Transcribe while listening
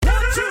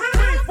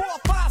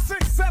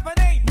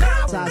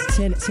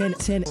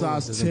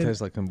Sauce doesn't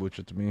taste like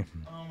kombucha to me.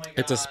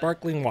 It's a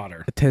sparkling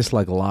water. It tastes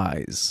like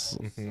lies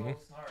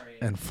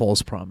and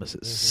false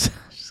promises.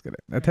 Just kidding.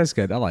 It tastes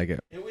good. I like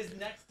it. It was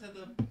next to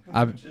the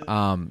I've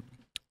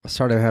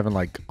started having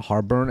like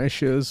heartburn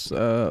issues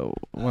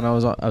when I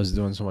was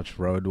doing so much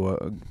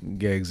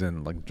gigs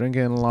and like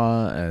drinking a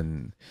lot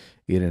and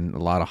eating a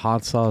lot of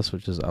hot sauce,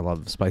 which is I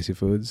love spicy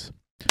foods,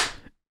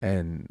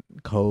 and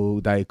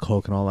Diet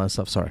Coke and all that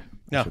stuff. Sorry.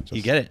 No,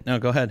 you get it. No,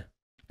 go ahead.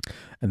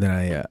 And then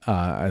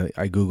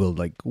I googled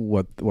like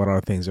what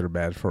are things that are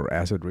bad for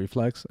acid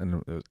reflux,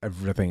 and it was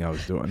everything I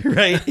was doing.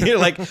 Right? You're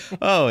like,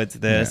 oh, it's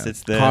this,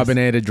 it's this.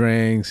 Carbonated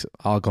drinks,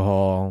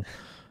 alcohol,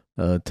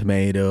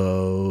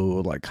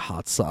 tomato, like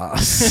hot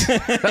sauce.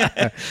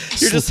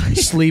 You're just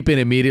sleeping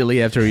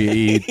immediately after you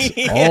eat.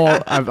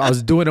 Yeah. I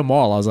was doing them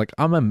all. I was like,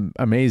 I'm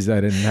amazed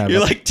I didn't have. You're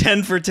like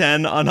 10 for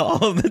 10 on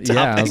all of the topics.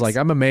 Yeah, I was like,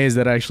 I'm amazed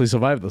that I actually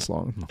survived this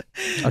long.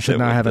 I should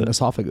not have an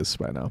esophagus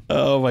by now.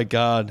 Oh my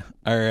God.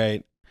 All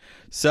right.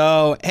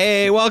 So,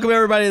 hey, welcome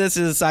everybody. This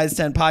is the Size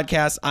 10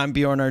 Podcast. I'm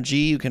Bjorn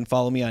RG. You can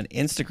follow me on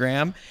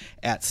Instagram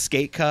at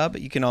Skate Cub.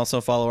 You can also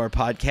follow our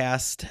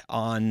podcast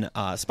on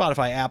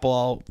Spotify, Apple,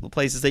 all the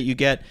places that you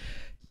get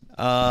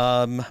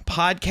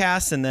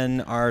podcasts. And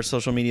then our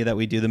social media that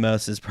we do the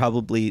most is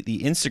probably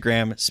the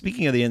Instagram.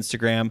 Speaking of the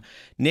Instagram,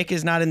 Nick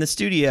is not in the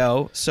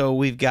studio, so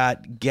we've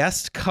got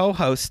guest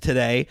co-host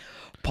today,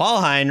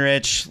 Paul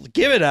Heinrich.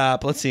 Give it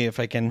up. Let's see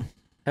if I can...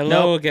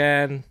 Hello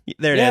again.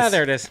 There it is. Yeah,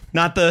 there it is.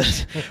 Not the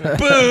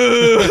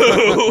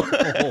boo.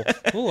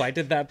 Oh, I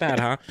did that bad,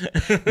 huh?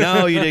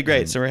 No, you did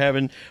great. So we're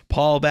having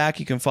Paul back.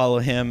 You can follow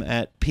him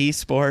at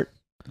psport007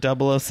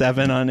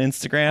 on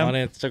Instagram. On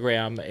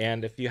Instagram.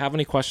 And if you have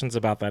any questions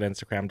about that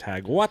Instagram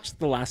tag, watch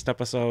the last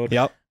episode.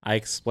 Yep. I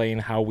explain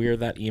how weird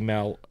that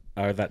email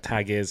or that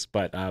tag is.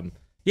 But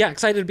yeah,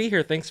 excited to be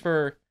here. Thanks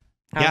for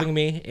having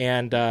me.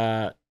 And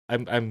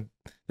I'm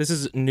this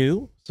is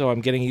new, so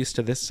I'm getting used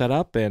to this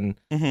setup and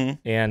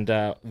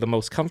the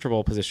most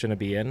comfortable position to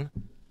be in.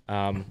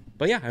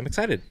 But yeah, I'm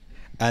excited.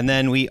 And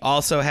then we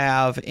also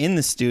have in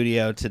the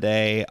studio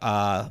today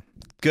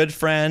good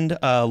friend,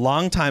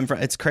 long time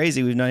friend. It's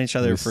crazy. We've known each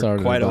other for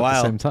quite a while.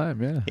 At the same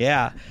time, yeah.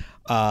 Yeah.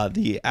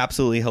 The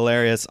absolutely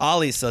hilarious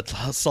Ali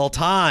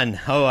Sultan.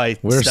 Oh,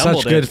 we're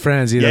such good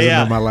friends. He doesn't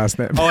know my last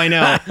name. Oh, I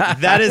know.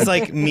 That is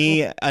like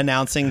me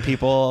announcing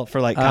people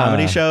for like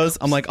comedy shows.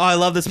 I'm like, oh, I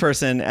love this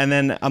person. And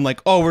then I'm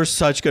like, oh, we're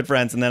such good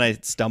friends. And then I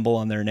stumble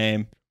on their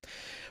name.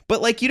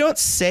 But like, you don't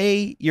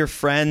say your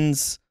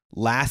friends'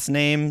 last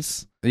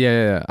names.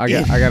 Yeah. I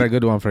got a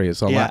good one for you.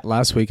 So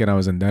last weekend I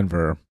was in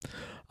Denver.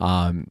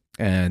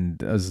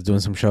 And I was doing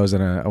some shows,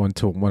 and I went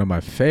to one of my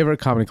favorite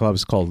comedy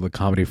clubs called the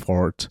Comedy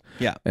Fort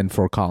in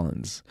Fort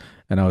Collins.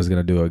 And I was going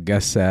to do a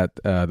guest set.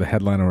 The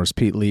headliner was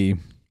Pete Lee.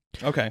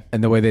 Okay.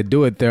 And the way they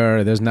do it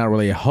there's not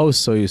really a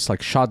host, so it's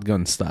like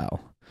shotgun style.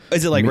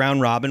 Is it like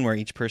round robin where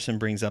each person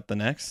brings up the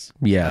next?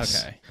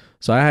 Yes. Okay.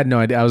 So I had no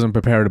idea. I wasn't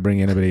prepared to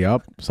bring anybody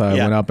up. So I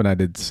went up and I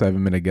did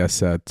 7-minute guest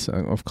sets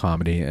of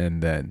comedy.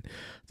 And then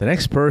the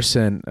next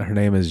person, her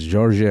name is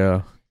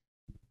Georgia.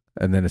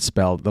 And then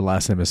the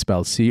last name is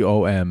spelled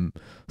COM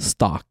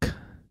Stock.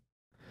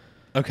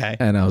 Okay.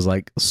 And I was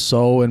like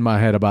so in my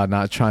head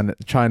about trying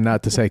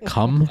not to say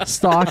cum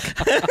stock.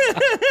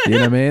 You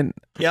know what I mean?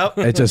 Yep.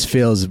 It just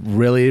feels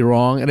really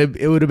wrong. And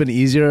it would have been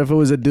easier if it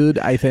was a dude,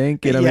 I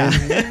think. You know what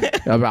I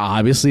mean?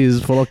 Obviously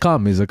he's full of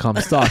cum. He's a cum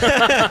stock.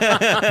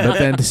 But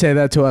then to say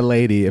that to a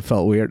lady, it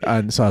felt weird.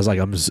 And so I was like,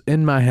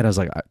 in my head, I was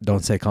like,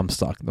 don't say cum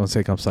stock. Don't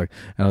say cum stock.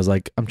 And I was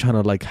like, I'm trying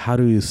to like, how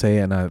do you say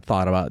it? And I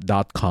thought about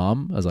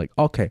 .com. I was like,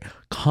 okay,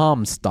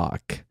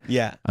 Comstock.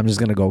 Yeah. I'm just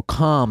going to go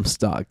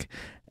Comstock.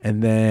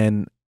 And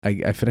then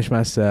I finish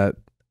my set,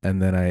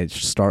 and then I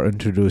start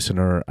introducing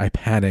her. I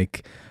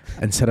panic.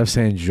 Instead of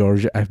saying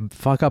Georgia, I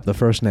fuck up the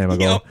first name. I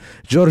go,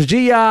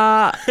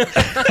 Georgia!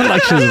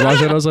 Like she's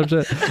Russian or some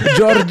shit.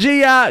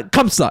 Georgia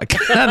Comstock.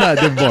 And I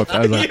did both. I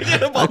was like,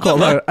 I called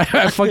her.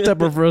 I fucked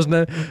up her first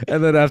name.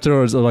 And then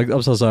afterwards, I'm like,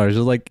 I'm so sorry. She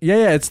was like,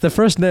 yeah, it's the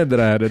first name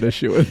that I had an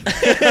issue with.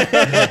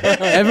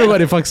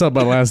 Everybody fucks up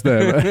my last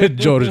name.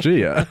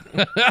 Georgia.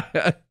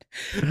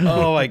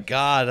 Oh my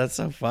God, that's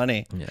so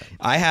funny. Yeah.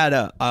 I had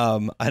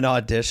an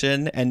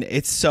audition, and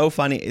it's so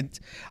funny.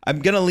 I'm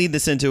gonna lead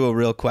this into a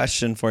real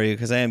question for you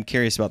because I am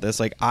curious about this.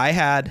 Like, I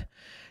had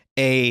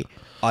a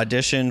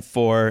audition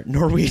for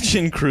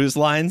Norwegian Cruise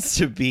Lines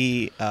to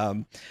be a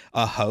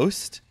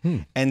host,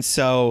 and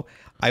so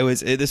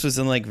this was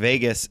in like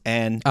Vegas,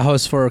 and A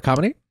host for a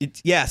comedy?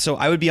 So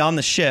I would be on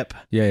the ship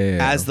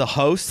as the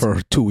host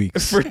for 2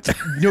 weeks.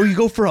 No, you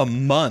go for a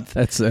month.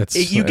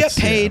 You get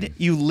paid.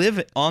 You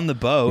live on the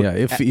boat. Yeah,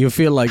 if you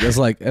feel like it's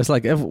like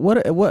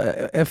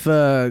if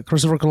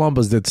Christopher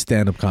Columbus did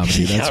stand-up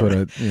comedy, that's what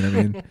it, you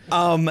know what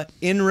I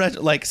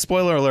mean?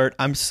 Spoiler alert,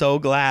 I'm so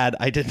glad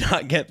I did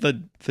not get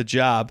the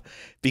job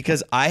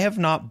because I have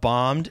not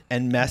bombed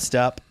and messed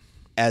up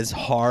as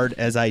hard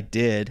as I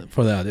did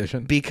For the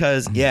audition.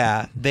 because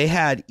they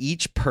had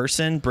each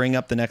person bring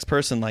up the next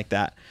person like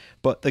that.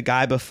 But the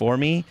guy before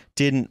me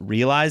didn't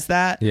realize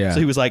that. Yeah. So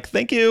he was like,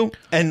 "Thank you,"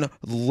 and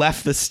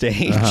left the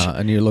stage.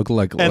 And you look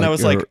like And I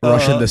was you're like,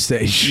 rushing the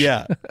stage.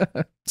 Yeah.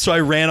 So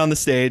I ran on the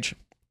stage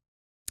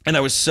and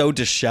I was so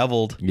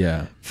disheveled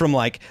Yeah. from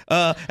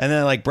and then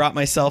I like brought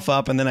myself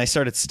up and then I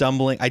started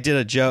stumbling. I did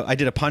a joke. I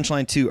did a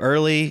punchline too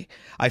early.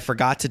 I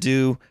forgot to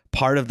do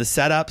part of the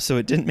setup, so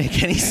it didn't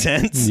make any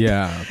sense.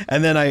 Yeah.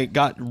 And then I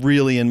got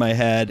really in my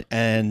head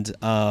and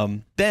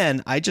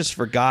then I just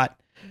forgot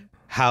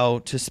how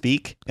to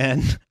speak.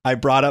 And I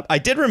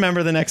did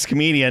remember the next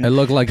comedian. It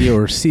looked like you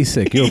were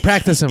seasick. You were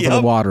practicing for the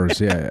Yep.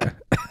 waters. Yeah.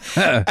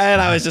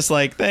 And I was just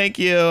like, "Thank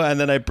you." And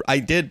then I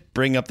did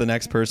bring up the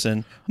next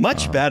person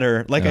much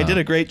better. Like I did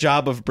a great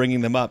job of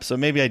bringing them up. So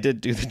maybe I did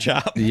do the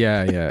job.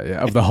 Yeah.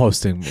 Of the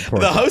hosting portion.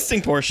 The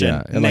hosting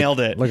portion nailed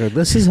it. Like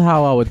this is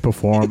how I would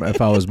perform if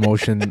I was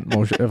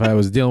if I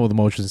was dealing with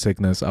motion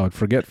sickness. I would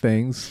forget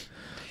things.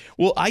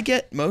 Well, I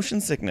get motion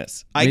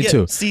sickness. I Me get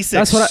too.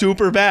 seasick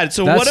super bad.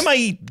 So what am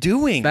I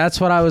doing? That's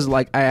what I was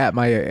like. At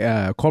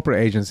my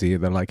corporate agency,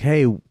 they're like,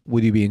 "Hey,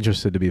 would you be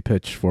interested to be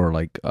pitched for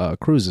like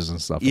cruises and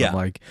stuff?" Yeah. And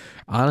I'm like,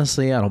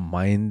 honestly, I don't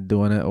mind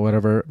doing it or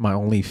whatever. My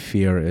only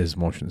fear is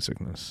motion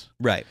sickness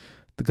Right.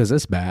 because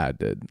it's bad,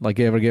 dude. Like,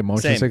 you ever get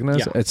motion Same. sickness?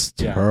 Yeah. It's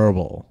Yeah.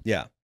 terrible.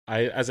 Yeah.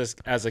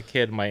 As a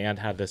kid, my aunt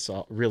had this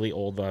really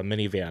old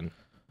minivan,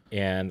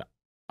 and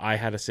I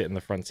had to sit in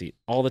the front seat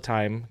all the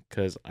time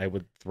because I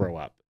would throw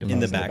up if I In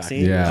the was back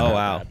seat. seat? Yeah. Oh,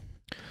 wow.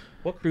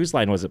 What cruise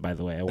line was it, by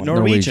the way? I wonder.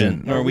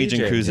 Norwegian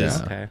Norwegian. cruises.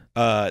 Yeah.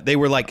 Okay.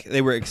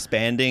 They were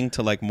expanding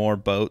to like more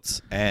boats,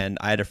 and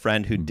I had a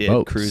friend who did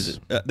Boats. cruises.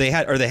 They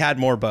had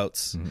more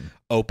boats Mhm.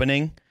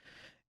 opening,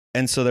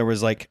 and so there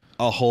was like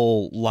a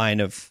whole line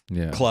of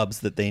Yeah. clubs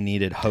that they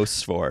needed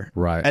hosts for,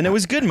 Right. and it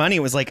was good money.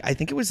 It was like I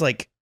think it was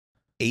like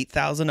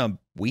 $8,000 a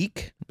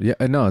week Yeah.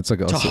 No, it's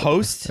like to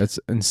host, It's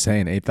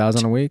insane.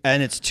 8,000 a week.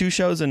 and it's 2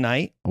 shows a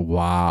night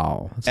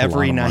Wow. That's a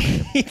every lot of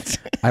money. night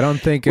I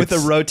don't think with a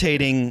it's,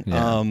 rotating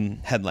Yeah.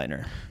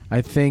 headliner.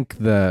 I think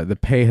the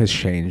pay has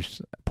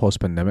changed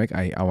post pandemic.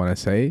 I want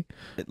to say.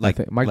 I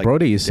think Mike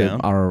Brody used to,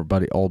 down? our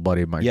old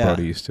buddy Mike Yeah.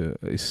 Brody used to.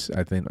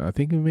 I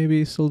think he maybe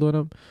he's still doing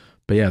them.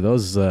 But yeah,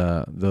 those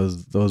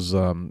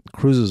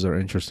cruises are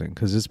interesting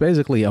because it's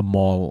basically a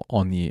mall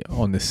on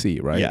the sea,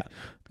 right? Yeah.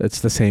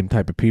 It's the same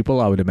type of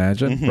people, I would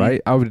imagine, Mhm.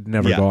 right? I would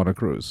never Yeah. go on a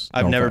cruise.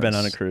 I've No never been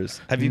on a offense.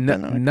 cruise. Have you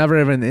been on a Never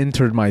even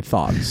entered my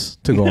thoughts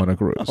to go on a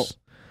cruise.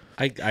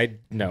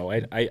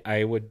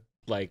 I would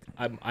like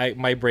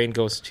my brain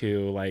goes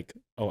to like,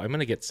 oh, I'm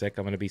gonna get sick.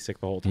 I'm gonna be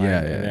sick the whole time, Yeah,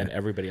 and yeah, then yeah.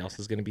 everybody else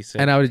is gonna be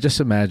sick. And I would just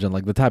imagine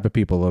like the type of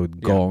people that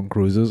would go Yeah. on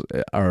cruises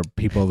are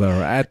people that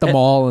are at the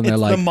mall and they're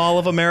It's like, the Mall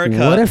of America.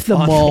 what if the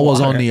on mall was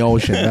on water? the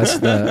ocean? That's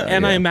the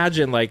And I yeah.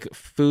 imagine like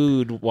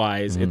food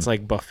wise, Mm-hmm. it's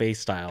like buffet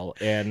style,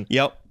 and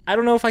Yep. I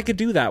don't know if I could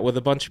do that with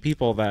a bunch of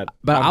people that.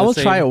 But on I the will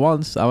try same- it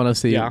once. I want to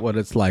see Yeah. what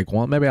it's like.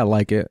 Well, maybe I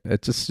like it.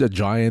 It's just a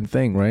giant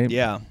thing, right?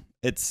 Yeah.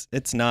 It's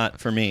not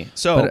for me.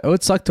 So But it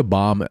would suck to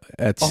bomb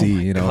at Oh sea,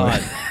 my you know.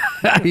 God.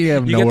 You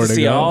have You get nowhere to to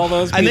see go. all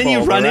those people, and then you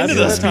the run rest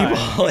into of those the time.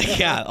 people. Like,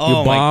 yeah. You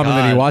Oh my bomb God. and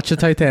then you watch the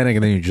Titanic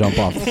and then you jump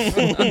off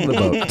the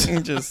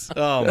boat. Just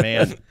oh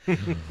man.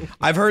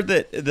 I've heard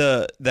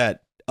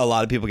that a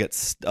lot of people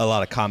a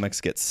lot of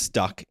comics get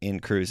stuck in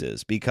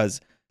cruises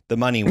because the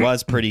money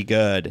was pretty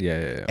good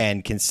Yeah.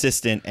 and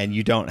consistent, and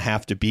you don't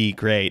have to be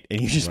great, and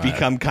you just Right.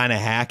 become kind of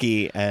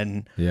hacky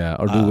and Yeah,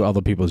 or do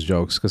other people's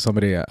jokes. Because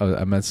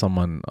I met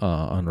someone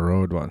on the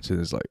road once.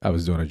 And it's like I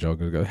was doing a joke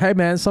and I go, "Hey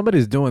man,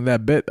 somebody's doing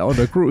that bit on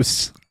the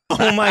cruise."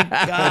 oh my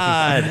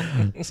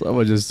God.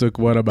 Someone just took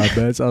one of my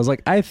bets. I was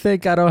like, I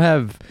think I don't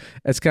have.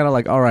 It's kind of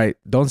like, all right,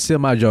 don't steal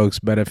my jokes,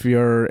 but if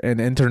you're in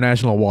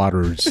international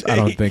waters, I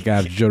don't think I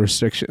have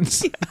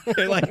jurisdictions.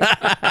 You're like,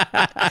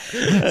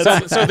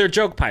 So they're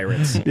joke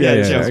pirates.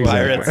 Yeah, joke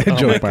pirates. Oh my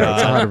Joke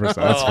pirates, God. 100%.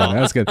 That's funny.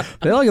 That's good.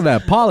 Hey, look at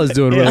that. Paul is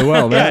doing really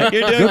well, man. Yeah,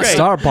 you're doing good great.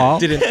 start, Paul.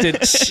 Did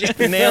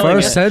nailing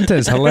First it.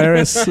 sentence,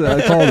 hilarious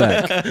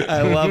callback.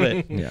 I love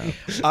it.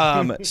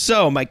 Yeah.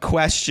 So my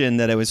question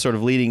that I was sort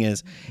of leading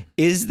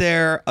is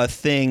there a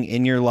thing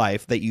in your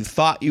life that you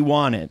thought you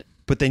wanted,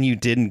 but then you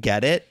didn't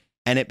get it,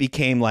 and it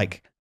became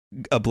like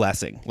a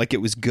blessing, like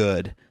it was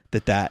good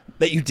that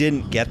you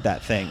didn't get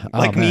that thing,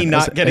 like me man.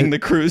 not getting the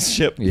cruise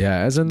ship,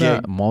 Yeah, isn't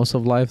that most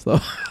of life though?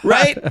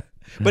 right?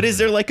 But is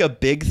there like a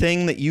big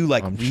thing that you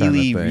like I'm trying to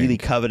really, think. really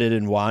coveted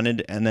and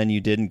wanted, and then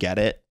you didn't get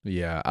it?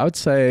 Yeah, I would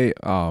say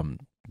I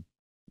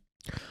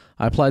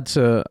applied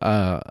to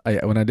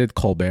when I did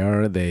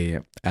Colbert, they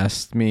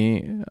asked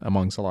me,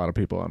 amongst a lot of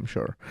people, I'm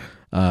sure,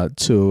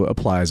 to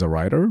apply as a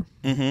writer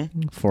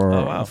Mm-hmm. for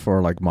Oh, wow.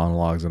 for like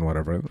monologues and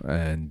whatever.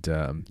 And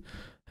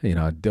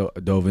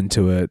dove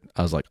into it.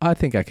 I was like, I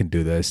think I can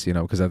do this,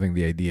 because I think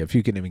the idea, if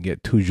you can even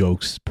get 2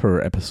 jokes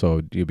per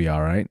episode, you'll be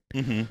all right.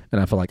 Mm-hmm.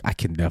 And I feel like I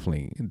can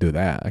definitely do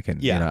that. I can,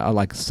 Yeah.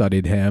 I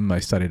studied him. I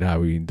studied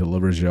how he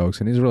delivers jokes,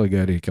 and he's really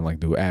good. He can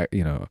do act,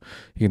 he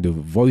can do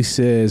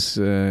voices,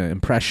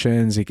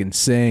 impressions. He can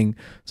sing,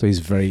 so he's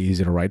very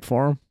easy to write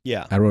for.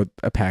 Yeah. I wrote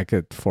a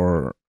packet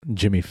for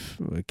Jimmy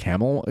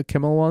Kimmel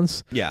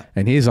once. Yeah.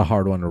 And he's a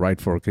hard one to write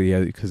for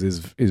because he's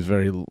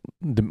very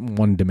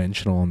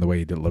one-dimensional in the way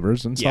he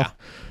delivers and stuff.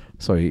 Yeah.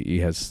 So he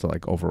has to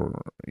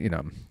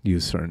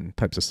use certain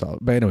types of stuff.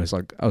 But anyways,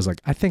 I was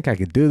like, I think I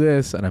could do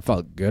this, and I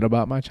felt good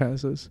about my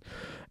chances,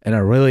 and I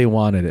really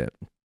wanted it.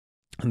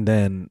 And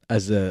then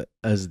as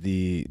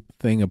the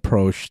thing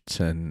approached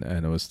and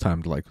it was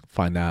time to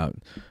find out,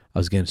 I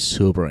was getting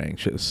super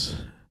anxious.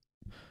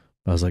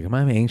 I was like, am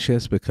I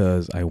anxious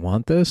because I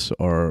want this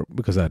or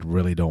because I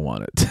really don't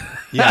want it?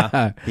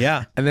 Yeah.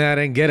 Yeah. And then I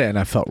didn't get it, and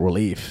I felt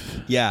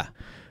relief. Yeah.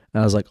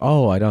 And I was like,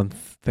 oh, I don't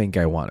think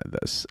I wanted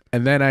this.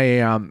 And then I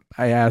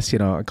asked, a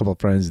couple of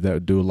friends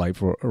that do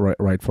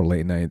write for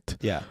late night.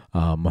 Yeah.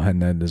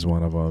 Mohanad is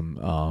one of them.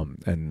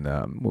 And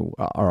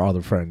our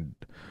other friend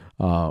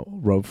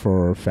wrote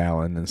for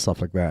Fallon and stuff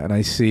like that. And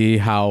I see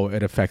how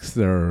it affects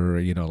their,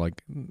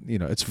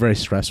 it's very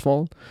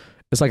stressful.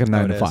 It's like a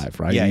 9 to 5,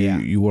 right? Yeah,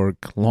 You work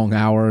long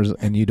hours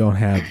and you don't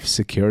have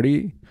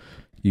security.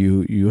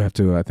 You have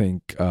to, I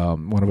think,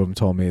 one of them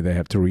told me they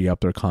have to re-up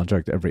their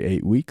contract every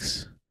 8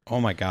 weeks. Oh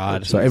my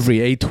God. So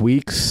every 8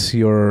 weeks,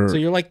 you're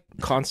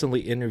constantly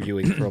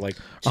interviewing for 2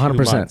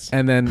 100%. months.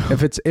 And then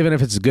if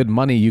it's good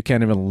money, you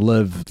can't even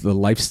live the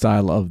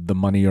lifestyle of the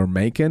money you're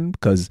making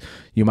because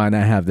you might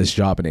not have this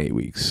job in 8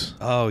 weeks.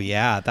 Oh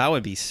yeah, that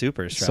would be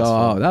super stressful.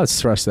 So that would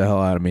stress the hell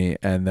out of me.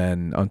 And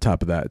then on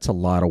top of that, it's a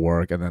lot of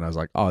work. And then I was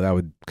like, oh, that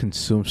would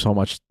consume so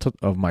much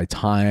of my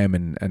time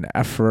and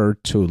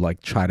effort to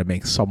try to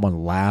make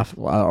someone laugh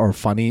or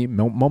funny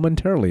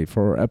momentarily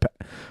for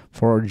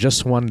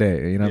just one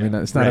day. I mean,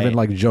 it's not Right.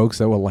 even jokes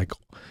that will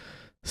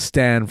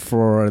stand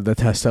for the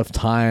test of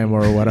time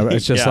or whatever.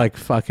 It's just Yeah.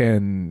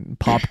 fucking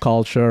pop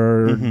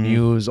culture, Mhm.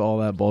 news, all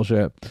that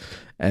bullshit.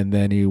 And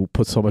then you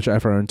put so much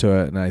effort into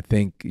it, and I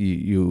think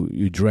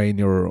you drain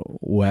your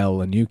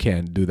well, and you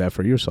can't do that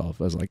for yourself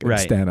as Right.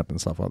 stand up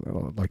and stuff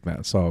like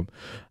that. So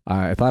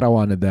I thought I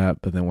wanted that,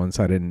 but then once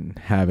I didn't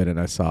have it and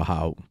I saw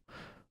how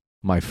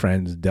my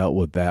friends dealt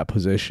with that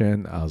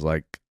position, I was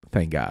like,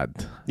 thank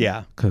God.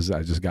 Yeah. Because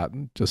I just got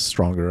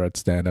stronger at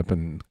stand up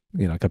and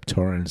kept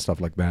touring and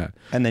stuff like that.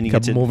 And then you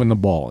kept get to moving the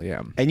ball.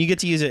 Yeah. and you get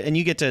to use it, and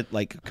you get to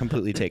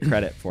completely take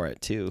credit for it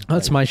too.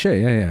 That's my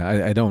shit.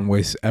 Yeah. I don't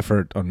waste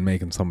effort on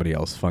making somebody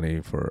else funny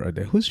for a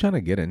day. Who's trying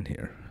to get in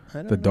here?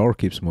 The door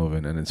keeps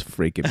moving and it's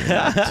freaking me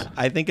out.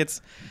 I think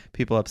it's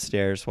people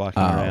upstairs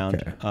walking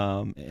around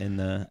in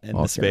the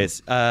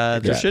space.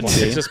 There should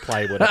It's be. just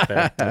plywood up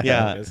there.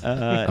 Yeah.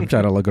 I'm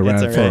trying to look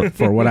around all right.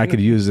 for what I could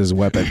use as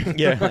weapon.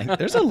 Yeah,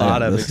 there's a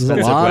lot of this is a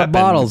expensive lot of weapons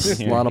bottles.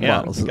 here. A lot of Yeah,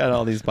 bottles. we've got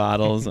all these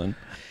bottles and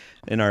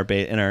in our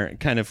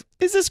kind of,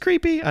 is this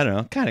creepy? I don't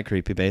know, kind of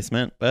creepy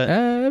basement, but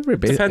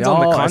Depends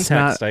on the it's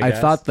context, I guess.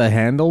 thought the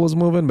handle was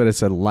moving, but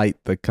it's a light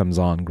that comes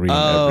on green.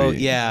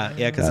 yeah,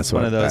 because it's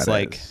one of those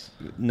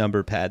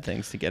number pad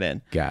things to get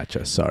in.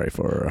 Gotcha. Sorry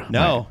for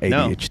No, my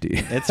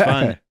ADHD. It's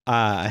fun.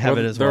 I have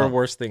it as There well. are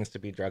worse things to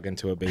be drug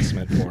into a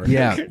basement for.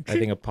 Yeah. I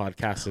think a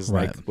podcast is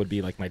Right. would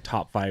be my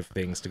top 5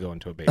 things to go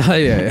into a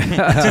yeah,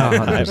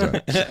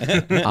 basement.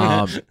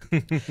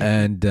 100%.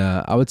 And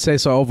I would say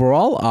so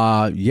overall.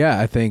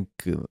 I think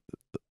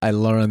I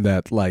learned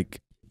that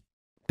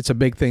it's a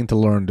big thing to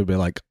learn to be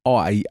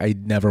I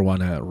never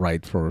want to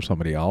write for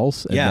somebody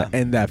else.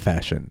 In that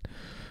fashion.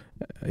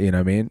 You know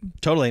what I mean?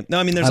 Totally. No,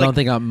 I mean, there's I don't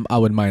think I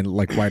would mind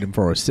writing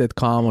for a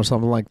sitcom or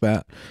something like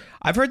that.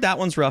 I've heard that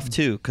one's rough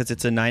too because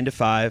it's a 9 to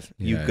 5.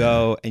 You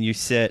go and you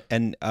sit,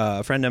 and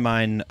a friend of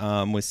mine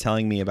was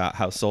telling me about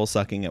how soul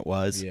sucking it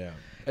was. Yeah,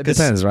 it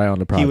depends, right, on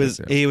the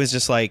project. He was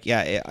just I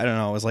don't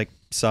know, it was like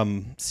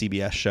some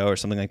CBS show or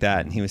something like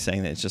that, and he was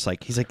saying that it's just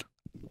he's like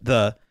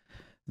the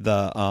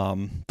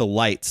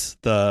lights,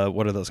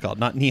 what are those called?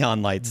 Not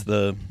neon lights,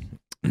 the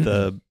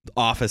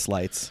office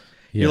lights.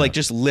 Yeah. You're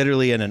just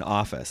literally in an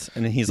office,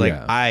 and he's like,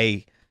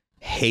 I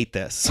hate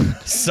this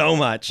so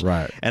much,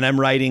 right? And I'm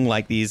writing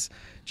these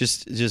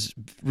just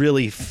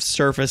really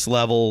surface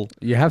level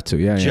you have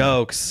to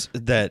jokes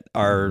that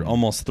are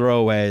almost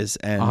throwaways,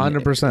 and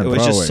 100% it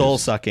was just throwaways. soul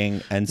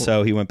sucking, and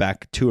so he went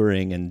back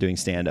touring and doing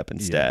stand up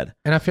instead.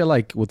 And I feel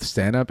like with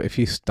stand up, if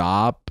you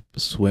stop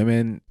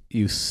swimming,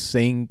 you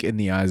sink in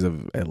the eyes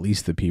of at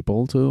least the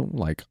people too.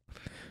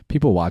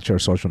 People watch your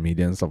social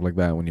media and stuff like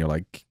that when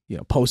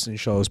you're posting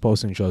shows.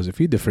 If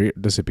you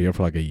disappear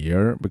for a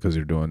year because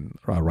you're doing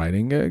a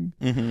writing gig,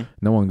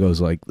 no one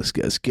goes this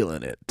guy's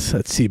killing it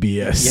at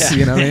CBS. Yeah.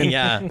 You know what I mean?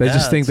 Yeah. They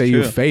just think that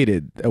true. you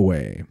faded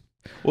away.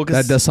 Well,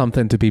 That does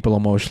something to people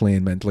emotionally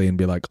and mentally, and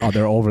be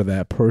they're over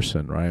that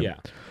person, right? Yeah.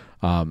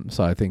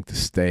 So I think to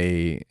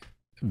stay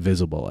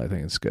visible, I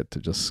think it's good to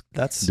just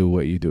that's do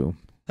what you do.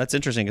 That's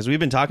interesting because we've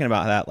been talking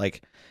about that,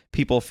 like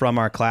people from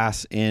our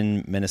class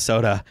in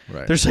Minnesota.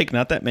 Right. There's like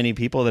not that many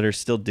people that are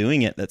still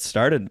doing it that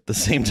started the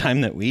same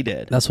time that we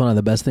did. That's one of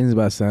the best things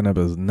about stand-up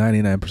is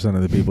 99%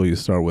 of the people you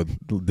start with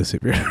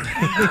disappear.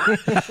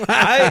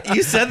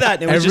 You said that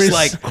and it was just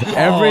like, oh,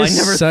 every I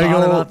never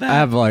single, thought about that. I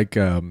have like,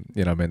 a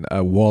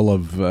wall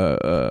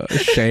of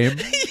shame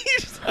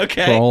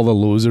Okay. for all the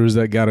losers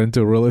that got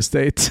into real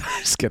estate.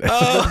 Just kidding.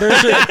 Oh.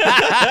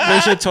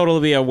 There should totally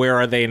be a "Where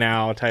Are They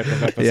Now" type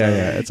of episode.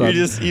 Yeah.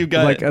 It's you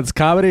got like it's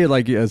comedy.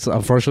 Like it's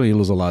unfortunately you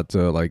lose a lot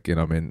to like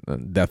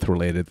death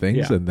related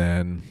things, Yeah. and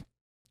then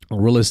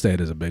real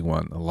estate is a big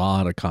one. A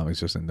lot of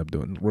comics just end up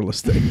doing real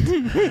estate.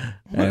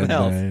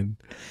 And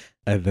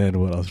then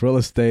what else? Real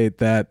estate,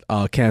 that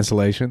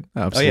cancellation,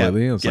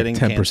 absolutely. It's Getting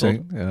like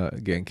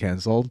 10% getting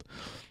canceled.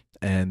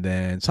 And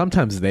then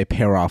sometimes they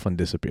pair off and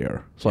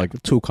disappear. So like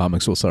two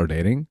comics will start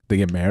dating, they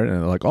get married, and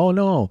they're like, "Oh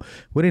no,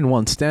 we didn't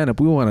want stand-up,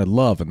 we wanted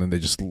love," and then they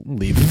just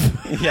leave.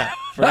 Yeah,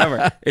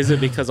 forever. Is it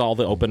because all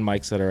the open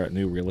mics that are at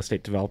new real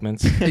estate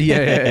developments?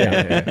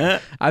 Yeah.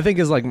 I think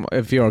it's like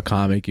if you're a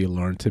comic, you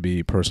learn to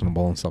be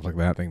personable and stuff like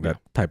that. I think that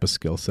type of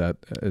skill set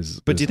is.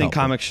 But is do you think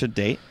helpful. comics should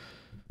date?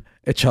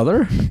 Each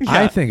other?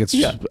 I think it's.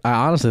 Yeah. I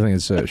honestly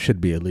think it should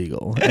be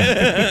illegal,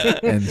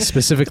 and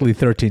specifically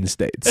 13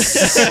 states.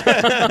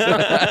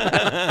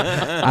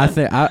 I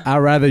think I'd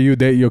rather you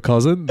date your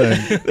cousin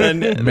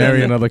than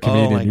marry another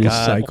Canadian. Oh my You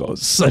God.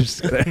 psychos. I'm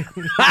just kidding.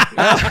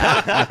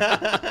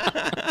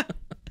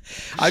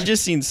 I've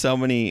just seen so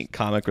many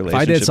comic If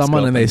relationships. I date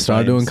someone go and up they in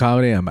start doing flames.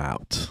 comedy, I'm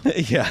out.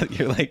 Yeah,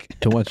 you're like,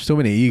 Too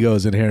many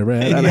egos in here,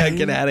 man. yeah,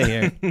 get out of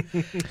here.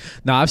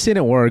 No, I've seen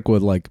it work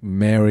with like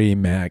Mary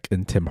Mack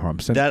and Tim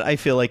Harmson. That I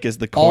feel like is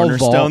the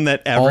cornerstone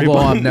that everyone.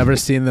 Although I've never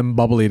seen them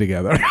bubbly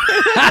together.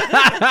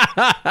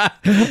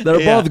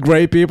 They're Yeah. both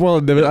great people,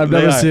 and I've They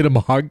never are. seen them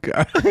hug.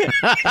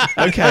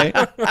 Okay.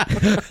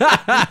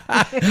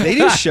 They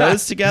do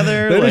shows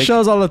together. They do like,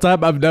 shows all the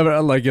time. I've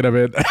never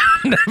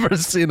never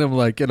seen them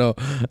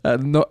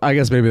no. I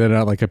guess maybe they're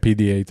not like a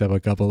PDA type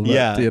of couple. But,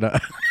 Yeah. Maybe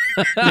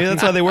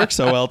that's why they work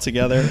so well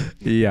together.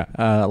 Yeah,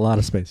 a lot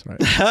of space, right?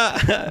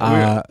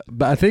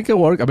 But I think it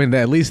worked. I mean,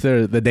 at least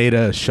the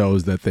data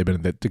shows that they've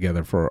been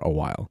together for a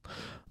while.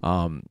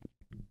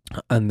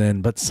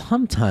 But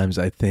sometimes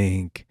I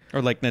think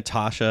Or like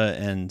Natasha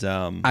and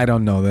I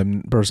don't know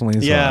them personally.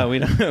 So yeah, we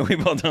don't. We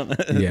both don't.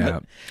 yeah.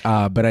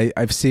 But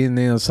I've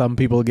seen some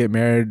people get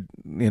married,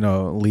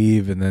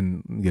 leave and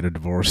then get a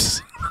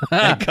divorce.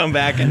 And come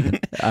back and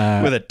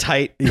with a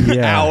tight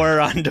yeah. hour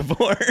on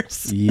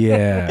divorce.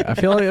 Yeah, I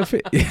feel like yeah,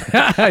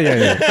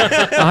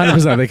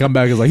 100%. They come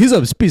back as like he's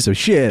a piece of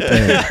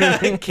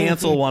shit.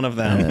 Cancel one of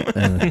them.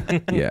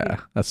 Yeah,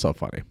 that's so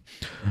funny.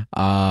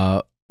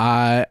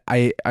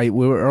 We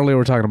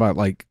were talking about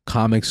like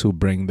comics who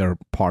bring their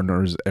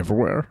partners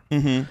everywhere.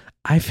 Mm-hmm.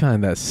 I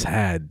find that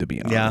sad, to be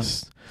Yeah.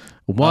 honest.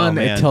 One,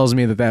 Oh, it man. tells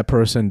me that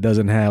person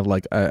doesn't have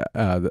like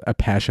a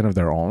passion of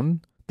their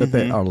own, that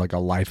they Mhm. are like a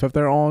life of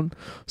their own.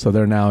 So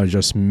they're now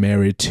just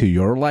married to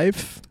your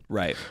life,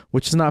 Right.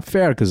 which is not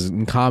fair because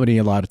in comedy,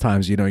 a lot of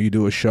times, you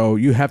do a show,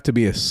 you have to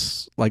be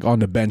like on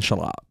the bench a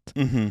lot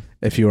Mm-hmm.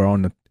 if you're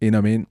on the, you know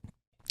what I mean?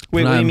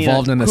 Wait, Not what do you mean?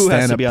 involved in a Who has to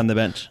stand-up- be on the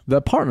bench? The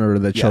partner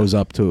that Yeah. shows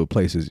up to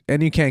places,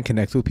 and you can't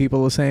connect with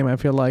people the same. I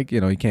feel like you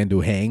can't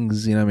do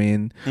hangs. You know what I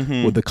mean?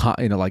 Mhm. With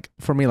the like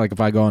for me, like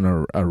if I go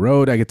on a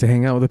road, I get to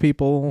hang out with the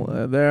people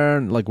there,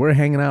 and like we're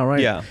hanging out, right?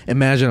 Yeah.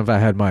 Imagine if I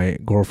had my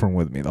girlfriend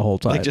with me the whole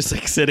time. Like just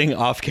like sitting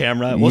off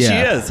camera. Well, Yeah. she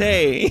is.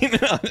 Hey,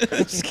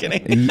 just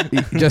kidding.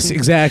 Just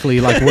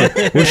exactly like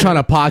we're trying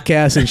to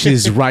podcast, and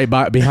she's right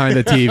behind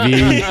the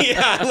TV.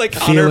 Yeah,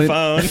 like on her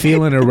phone.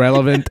 Feeling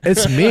irrelevant.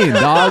 It's mean,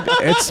 dog.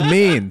 It's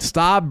mean.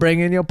 Stop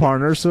bringing your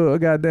partners to a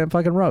goddamn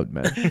fucking road,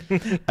 man.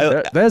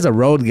 There's a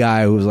road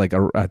guy who's like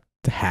a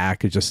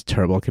hack, who's just a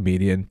terrible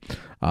comedian.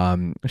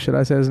 Should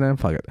I say his name?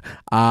 Fuck it.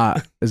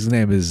 His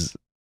name is.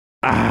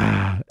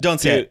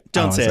 Don't say it.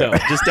 Don't say don't.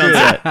 it. Just don't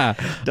say it.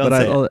 Don't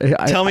But say it.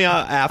 Tell me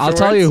afterwards. I'll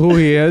tell you who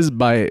he is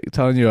by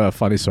telling you a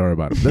funny story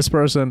about him. This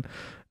person,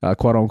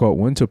 quote unquote,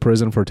 went to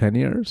prison for 10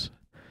 years.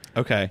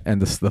 Okay.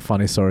 And the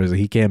funny story is that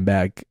he came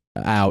back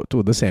out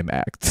with the same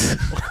act.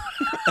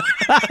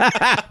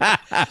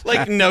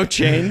 Like no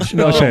change.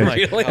 No Oh change. my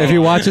Really? God. If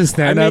you watch his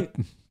stand up,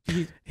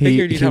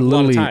 Figured you'd have a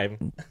lot of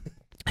time.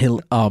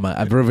 Oh man,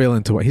 I'm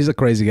revealing too much. He's a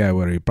crazy guy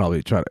where he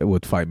probably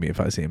would fight me if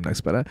I see him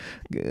next. But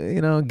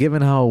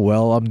given how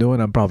well I'm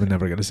doing, I'm probably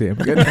never gonna see him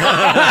again. Love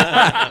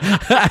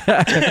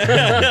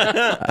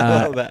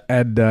that.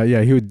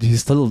 And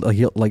he's still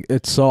like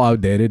it's so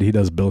outdated. He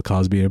does Bill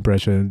Cosby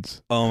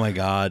impressions. Oh my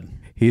God.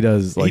 He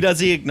does like Does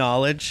he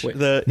acknowledge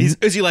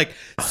is he like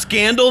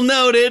scandal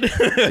noted?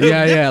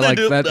 yeah like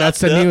that's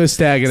the newest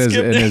tag in his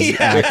Yeah.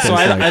 act. So It's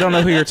like- I don't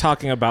know who you're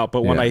talking about,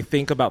 but when Yeah. I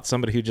think about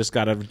somebody who just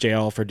got out of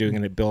jail for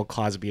doing a Bill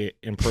Cosby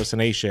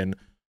impersonation,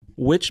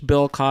 which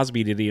Bill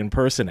Cosby did he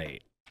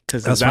impersonate?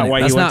 Because That's is that funny.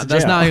 why That's you not went to jail?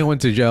 that's not how he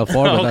went to jail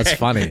for, but that's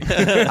funny.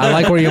 I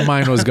like where your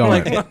mind was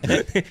going.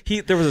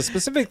 There was a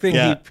specific thing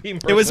Yeah. he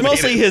It was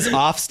mostly his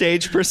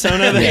offstage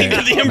persona that he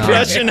did the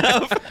impression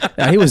of.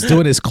 Yeah, he was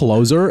doing his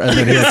closer, and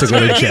then he had to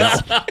go to jail.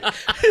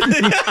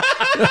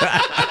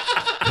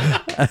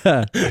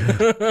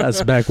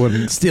 That's back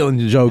when stealing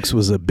jokes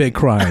was a big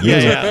crime.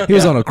 He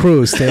was on a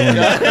cruise stealing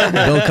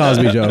Bill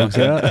Cosby jokes.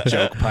 Yeah,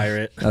 joke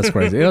pirate. that's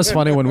crazy. It was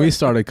funny when we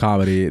started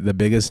comedy. The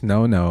biggest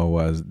no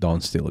was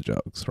don't steal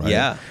jokes, right?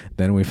 Yeah.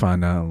 Then we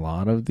found out a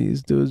lot of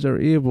these dudes are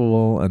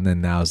evil, and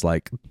then now it's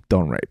like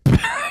don't rape.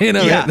 You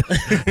know, Yeah,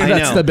 that's I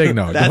know. the big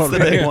no. That's Don't the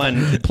rape. big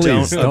one.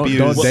 Please don't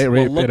abuse. date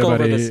rape We'll look over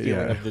anybody. the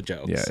stealing of the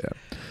jokes. Yeah.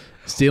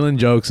 Stealing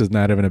jokes is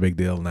not even a big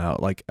deal now.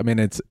 Like, I mean,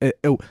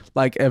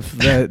 like if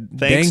the Thanks,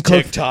 Dane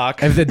Cook,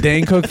 TikTok. if the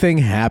Dane Cook thing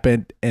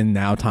happened in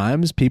now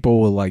times, people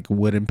will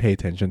wouldn't pay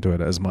attention to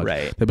it as much.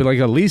 Right. They'd be like,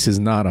 at least he's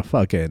not a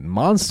fucking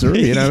monster.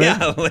 You know what I mean?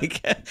 Yeah,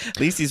 like at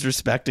least he's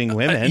respecting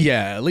women.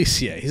 Yeah, at least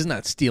he's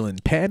not stealing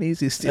panties.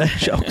 He's stealing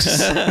jokes.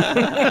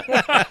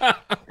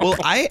 Well,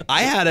 I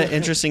had an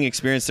interesting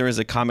experience. There was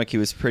a comic, he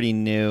was pretty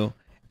new,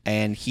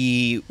 and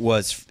he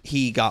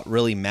got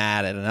really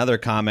mad at another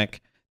comic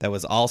that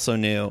was also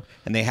new,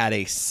 and they had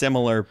a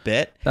similar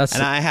bit,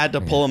 and I had to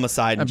pull him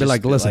aside and I'd be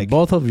like, listen,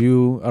 both of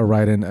you are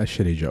writing a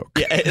shitty joke.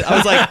 Yeah, I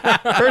was like,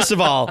 first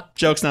of all,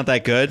 joke's not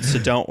that good, so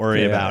don't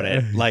worry about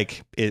it.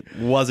 Like, it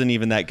wasn't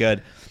even that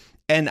good.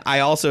 And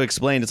I also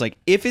explained, it's like,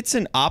 if it's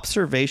an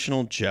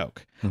observational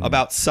joke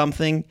about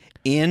something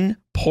in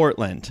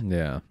Portland,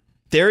 Yeah.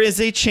 there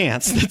is a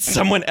chance that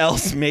someone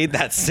else made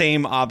that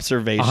same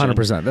observation.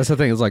 100%. That's the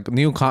thing. It's like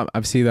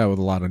I've seen that with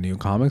a lot of new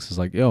comics. It's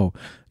like, yo,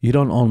 you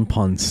don't own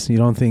puns. You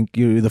don't think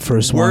you're the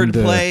first one to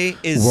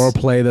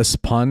wordplay this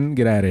pun.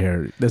 Get out of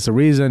here. There's a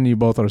reason you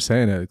both are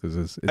saying it because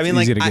it's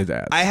easy to get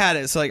that. I had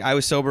it. So like I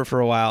was sober for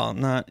a while,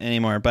 not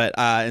anymore, but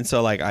and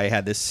so like I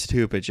had this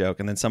stupid joke,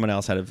 and then someone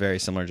else had a very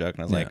similar joke,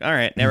 and I was like, all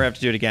right, never have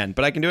to do it again.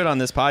 But I can do it on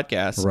this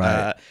podcast.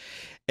 Right.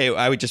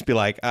 I would just be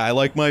like, I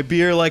like my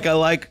beer like I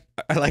like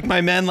my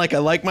men like I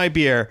like my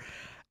beer.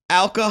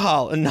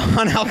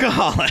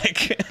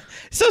 Non-alcoholic.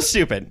 So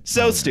stupid.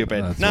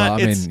 Stupid.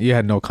 You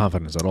had no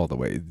confidence at all the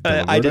way you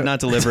I did not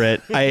deliver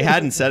it. I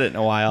hadn't said it in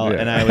a while,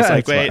 and I was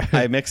like, wait,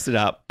 I mixed it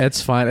up.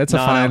 It's fine. It's a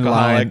fine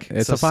line.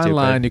 It's So a fine stupid.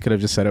 line. You could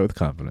have just said it with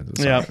confidence.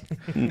 It's Yep.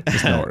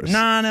 It's no worries.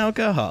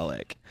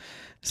 Non-alcoholic.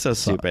 So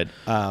stupid.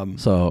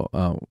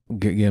 So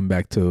getting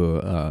back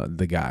to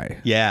the guy.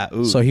 Yeah.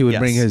 Ooh, So he would yes.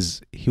 bring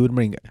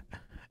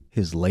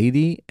his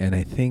lady and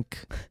I think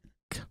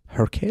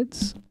her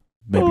kids,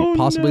 maybe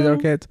possibly their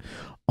kids,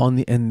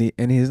 and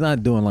he's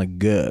not doing like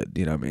good,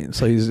 you know what I mean?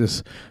 So he's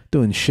just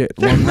doing shit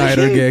one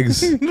nighter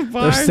gigs.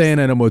 They're staying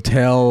in a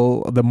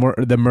motel,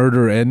 the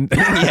Murder Inn.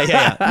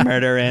 yeah,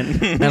 Murder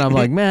Inn. And I'm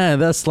like, man,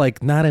 that's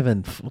like not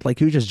even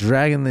like you're just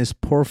dragging this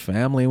poor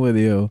family with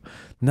you.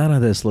 None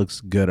of this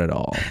looks good at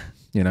all.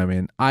 You know what I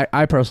mean?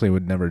 I personally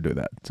would never do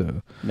that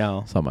to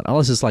someone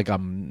unless it's like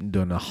I'm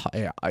doing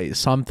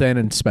something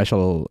in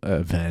special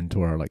event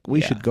or like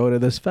we should go to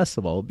this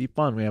festival. It'll be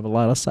fun. We have a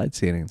lot of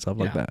sightseeing and stuff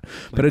like that.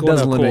 But it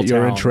doesn't limit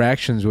your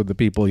interactions with the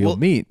people you'll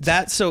meet.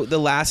 The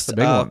last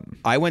big one.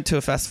 I went to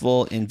a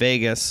festival in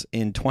Vegas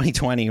in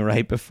 2020,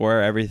 right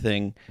before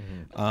everything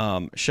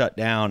shut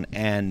down,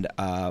 and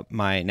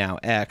my now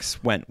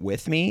ex went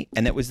with me,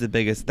 and that was the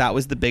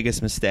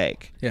biggest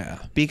mistake. Yeah.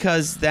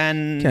 Because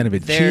then Can't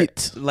even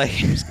cheat.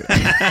 Like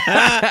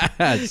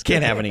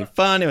can't have any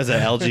fun. It was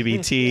an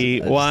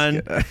LGBT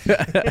one.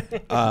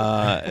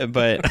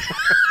 But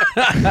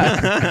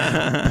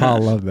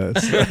Paul love this.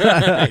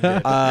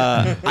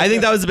 I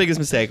think that was the biggest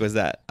mistake was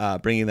that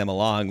bringing them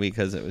along,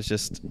 because it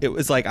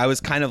was like I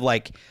was kind of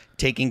like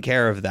taking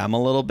care of them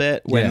a little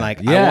bit when I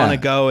want to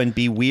go and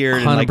be weird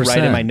and like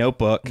write in my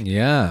notebook.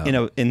 Yeah. You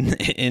know,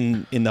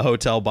 in the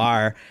hotel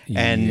bar.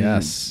 And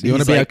yes, you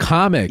want to be a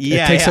comic.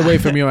 It takes away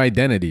from your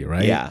identity,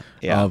 right? Yeah.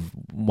 Of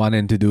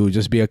wanting to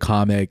just be a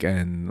comic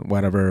and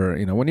whatever,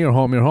 you know, when you're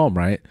home,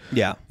 right?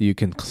 Yeah. You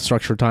can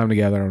structure time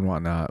together and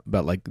whatnot.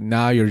 But like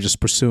now you're just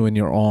pursuing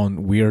your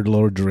own weird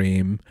little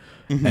dream.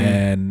 Mm-hmm.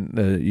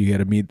 And you get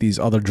to meet these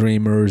other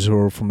dreamers who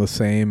are from the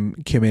same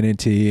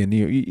community, and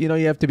you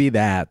have to be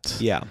that.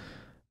 Yeah.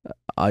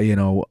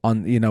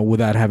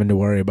 Without having to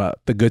worry about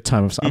the good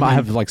time of. I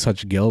have like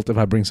such guilt if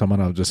I bring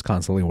someone. I'll just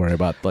constantly worry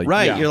about like.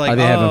 Right, yeah. You're like, are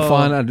they having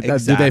fun?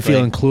 Exactly. Do they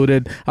feel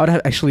included? I would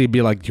actually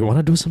be like, do you want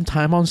to do some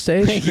time on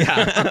stage?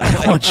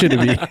 Yeah, I want you to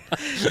be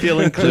feel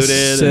included,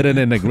 just sitting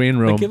in the green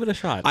room. Give it a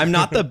shot. I'm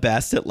not the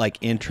best at like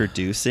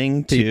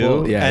introducing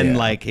people,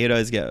 like he'd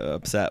always get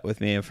upset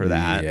with me for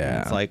that.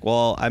 Yeah. It's like,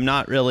 well, I'm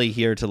not really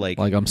here to like.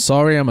 Like, I'm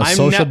sorry, I'm a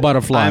social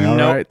butterfly. I'm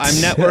right?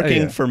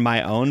 networking for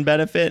my own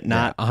benefit,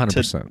 not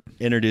 100%. to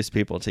introduce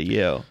people to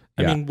you.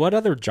 I mean, what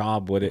other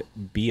job would it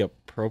be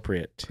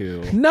appropriate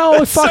to. No,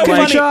 it's fucking my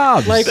funny.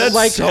 job.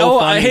 That's so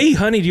funny. Hey,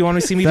 honey, do you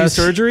want to see me That's-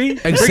 do surgery?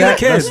 Bring the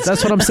Exactly. kids.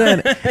 That's what I'm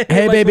saying.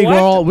 Hey, Like, baby what?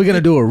 girl, we're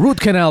gonna do a root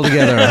canal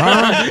together,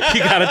 huh?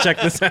 You gotta check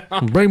this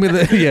out. Bring me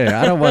the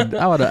yeah. I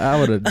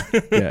would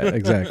yeah,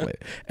 exactly.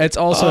 It's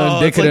also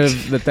Oh, it's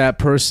indicative that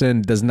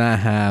person does not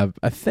have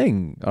a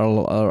thing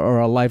or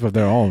a life of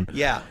their own.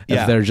 Yeah. If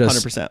Yeah. they're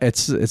just 100%.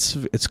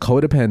 it's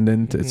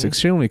codependent. It's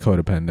extremely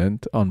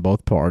codependent on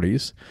both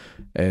parties.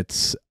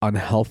 It's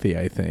unhealthy,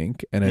 I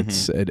think, and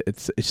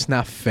it's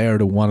not fair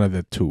to one of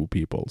the two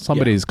people.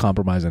 Somebody's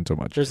compromising too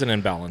much. There's an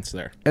imbalance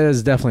there.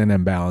 There's definitely an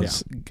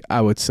imbalance.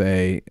 I would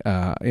say,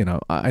 I know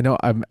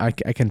I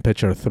can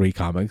picture 3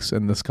 comics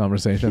in this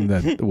conversation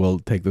that will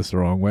take this the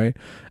wrong way,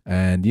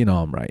 and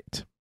I'm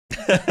right.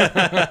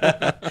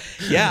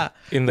 Yeah.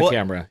 In the Well,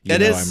 camera,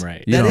 that is- I'm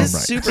right. You That know is I'm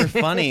right. super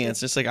funny. It's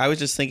just like I was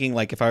just thinking,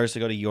 like if I was to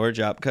go to your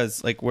job,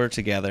 because like we're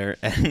together,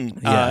 and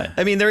Yeah.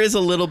 I mean there is a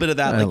little bit of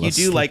that. Like you let's-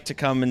 do like to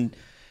come and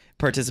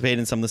participate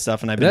in some of the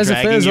stuff, and I've been If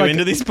dragging there's you like-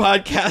 into these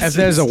podcasts. If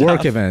there's a and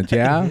work stuff. event,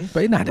 yeah,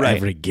 but not Right.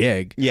 every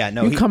gig. Yeah,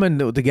 no, you he- come in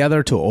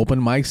together to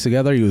open mics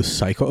together, you No,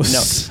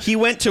 psychos. he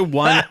went to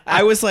one.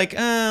 I was like,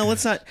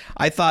 let's not.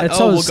 I thought, It's oh,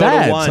 so we'll sad.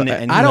 go to one. So,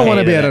 and I he don't want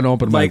to be hated at it. an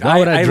open mic. Like Why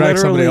would I drag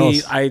somebody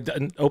else?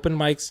 Open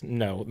mics,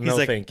 no, He's no,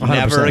 like, thank you.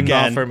 never 100%.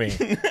 again. Not for me.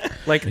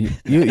 Like,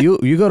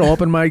 You go to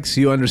open mics,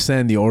 you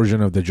understand the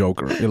origin of the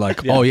Joker. You're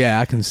like, oh yeah,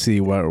 I can see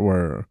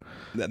where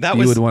That you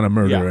was would want to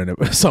murder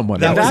someone.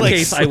 That in was that like-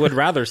 case, I would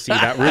rather see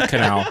that root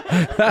canal.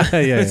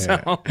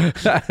 yeah.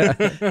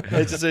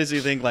 It just makes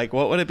you think, like,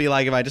 what would it be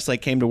like if I just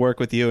like came to work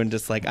with you and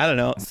just like, I don't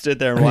know, stood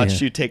there and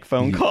watched Yeah. you take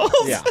phone calls?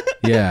 Yeah.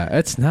 Yeah,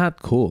 it's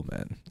not cool,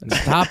 man.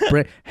 Stop.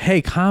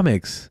 Hey,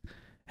 comics.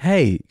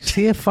 Hey,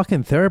 see a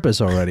fucking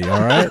therapist already,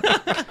 all right?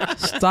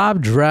 Stop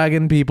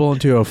dragging people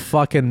into a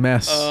fucking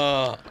mess.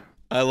 Oh,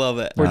 I love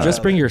it. Or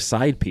just bring your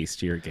side piece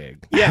to your gig.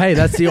 Hey,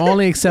 that's the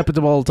only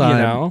acceptable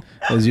time know?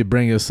 is you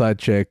bring your side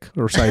chick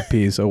or side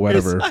piece or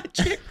whatever. Side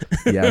chick.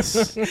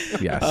 Yes.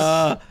 Yes.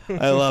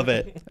 I love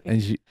it.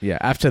 And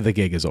after the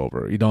gig is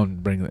over, you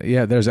don't bring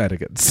there's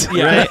etiquettes.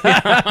 Yeah.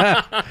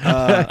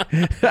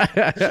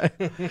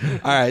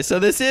 All right, so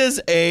this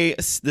is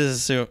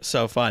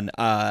so fun.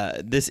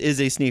 This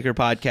is a sneaker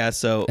podcast,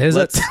 so Is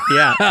let's, it?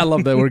 Yeah, I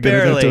love that we're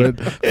getting barely.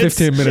 into it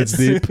 15 minutes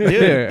deep. Dude,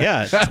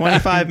 yeah,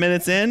 25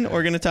 minutes in,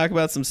 we're gonna talk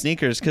about some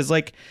sneakers because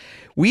like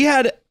we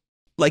had.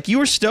 Like you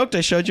were stoked.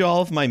 I showed you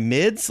all of my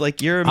mids.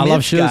 Like you're a I love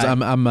mids shoes. guy.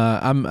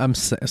 I'm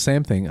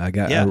same thing.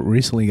 I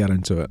recently got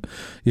into it.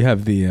 You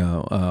have the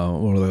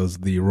what are those?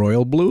 The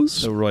Royal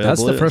Blues. The Royal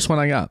That's Blues. the first one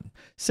I got.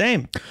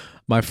 Same.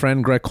 My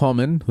friend Greg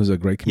Coleman, who's a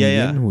great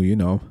comedian,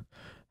 who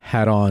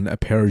had on a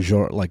pair of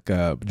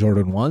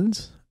Jordan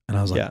 1s, and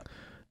I was like, Yeah.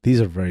 these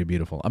are very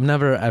beautiful. I've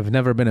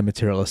never been a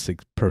materialistic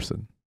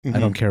person. I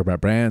don't care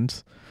about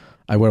brands.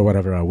 I wear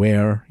whatever I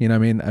wear. You know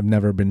what I mean? I've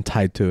never been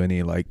tied to any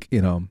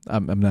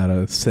I'm not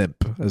a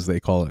simp, as they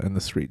call it in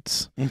the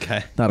streets.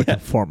 Okay. Not a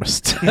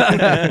conformist.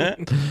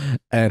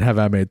 And have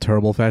I made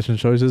terrible fashion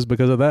choices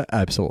because of that?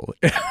 Absolutely.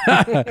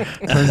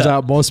 Turns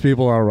out most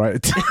people are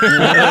right.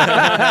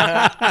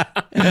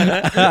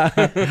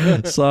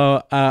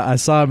 So I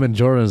saw him in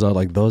Jordans. I was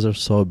like, those are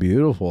so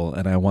beautiful.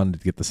 And I wanted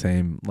to get the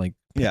same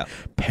Yeah.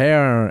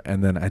 pair.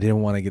 And then I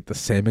didn't want to get the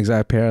same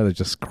exact pair. They're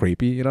just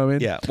creepy. You know what I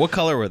mean? Yeah. What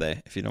color were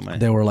they, if you don't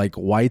mind? They were like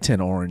white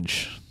and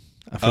orange.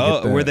 I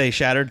forget Were they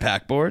shattered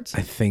backboards?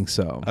 I think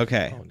so.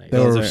 Okay. Oh, nice. They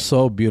Those were are-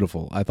 so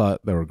beautiful. I thought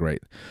they were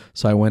great.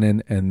 So I went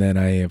in and then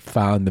I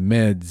found the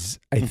mids.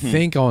 I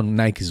think on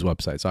Nike's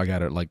website. So I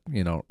got it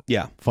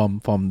Yeah.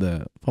 from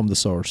the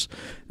source.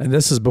 And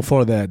this is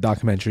before the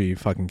documentary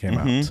fucking came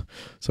out.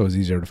 So it was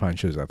easier to find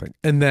shoes, I think.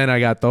 And then I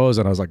got those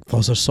and I was like,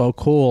 those are so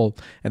cool.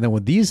 And then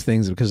with these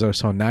things, because they're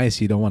so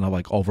nice, you don't want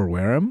to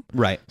overwear them.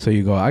 Right. So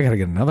you go, I gotta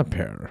get another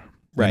pair. You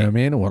Right. know what I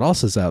mean? What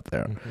else is out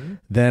there?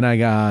 Then I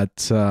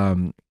got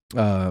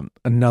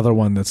another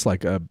one that's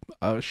like a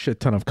shit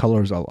ton of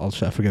colors.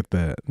 I forget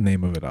the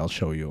name of it. I'll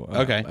show you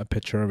a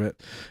picture of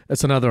it.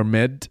 It's another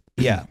mid.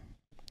 Yeah.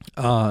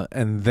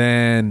 And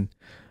then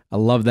I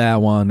love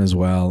that one as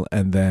well.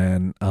 And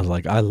then I was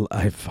like,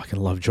 I fucking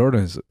love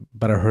Jordans,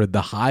 but I heard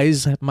the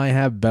highs might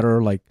have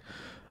better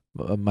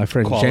my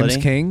friend Quality? James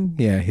King.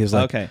 Yeah, he's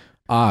like, Okay.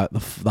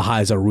 the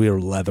highs are real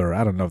leather.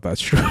 I don't know if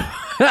that's true.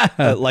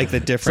 Like the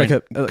It's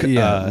different.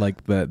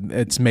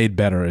 it's made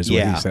better is what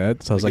Yeah. he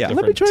said. So I was like, Yeah. let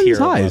me Different try these tier of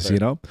highs, leather. you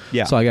know?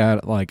 Yeah. So I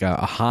got like a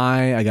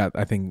high.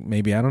 I think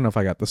maybe, I don't know if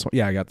I got this one.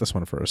 Yeah, I got this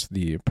one first,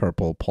 the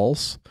Purple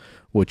Pulse,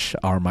 which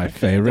are my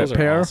favorite Those are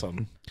pair.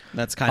 awesome.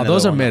 That's kind of.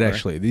 Those are mid,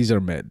 actually. These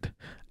are mid.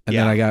 And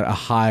then Yeah. I got a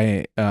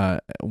high,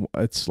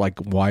 it's like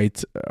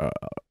white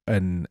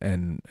and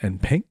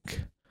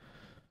pink.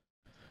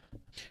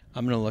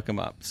 I'm gonna look them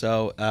up.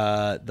 So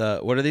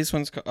what are these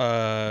ones?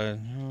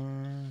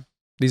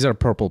 These are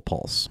Purple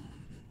Pulse.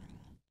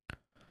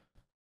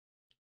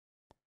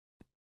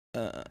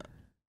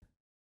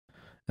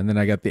 And then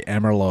I got the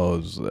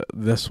Emerlows.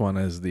 This one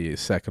is the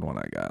second one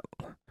I got.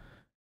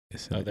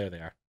 Oh, there they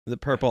are. The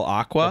purple The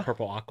aqua.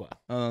 purple aqua.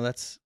 Oh,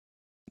 that's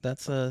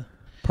a.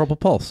 Purple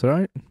Pulse,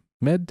 right?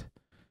 Mid.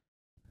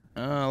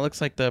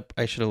 Looks like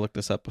I should have looked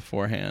this up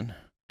beforehand.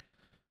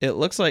 It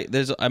looks like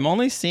I'm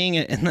only seeing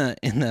it in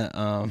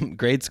the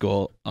grade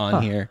school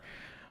on here.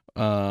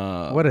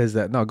 What is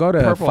that? No, go to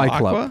Purple Fight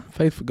Aqua?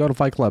 Club. Go to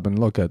Fight Club and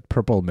look at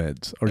purple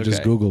mids, or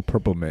just Okay. Google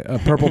purple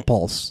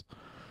pulse.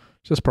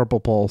 Just purple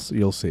pulse,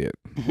 you'll see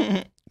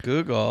it.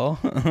 Google.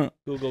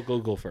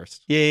 Google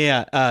first.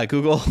 Yeah.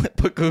 Google.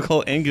 Put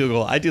Google in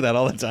Google. I do that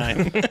all the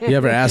time. You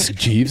ever ask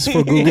Jeeves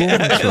for Google?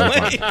 It's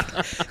really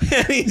fun.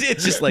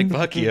 It's just like,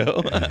 fuck you.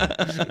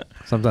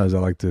 Sometimes I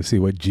like to see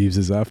what Jeeves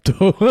is up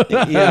to.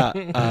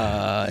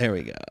 Yeah. Here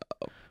we go.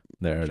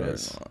 There it Jordan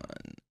is. 1.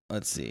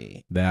 Let's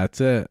see.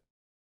 That's it.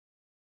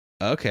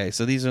 Okay,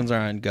 so these ones are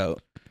on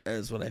Goat.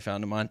 Is what I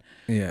found them on.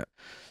 Yeah.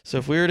 So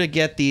if you were to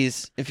get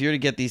these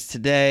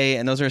today,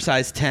 and those are a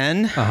size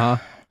 10,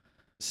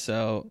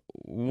 so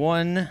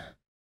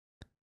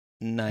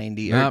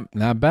 190.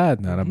 Not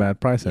bad. Not a bad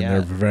price. And Yeah.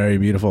 they're very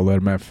beautiful. They're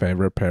my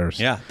favorite pairs.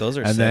 Yeah, those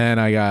are And sick. then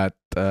I got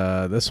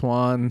this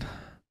one.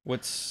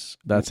 What's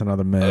That's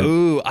another mid.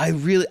 Oh,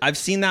 I've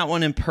seen that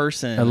one in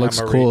person. It looks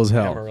cool as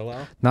hell.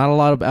 Amarillo. Not a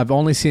lot of. I've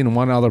only seen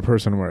one other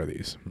person wear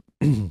these.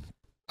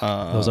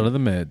 Those Um, are the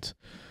mids.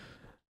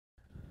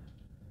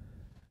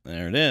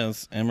 There it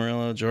is.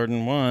 Amarillo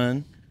Jordan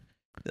 1.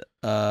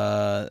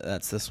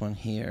 That's this one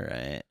here,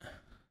 right?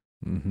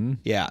 Mm-hmm.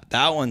 Yeah,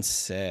 that one's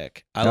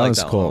sick. I That like was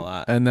that cool. one a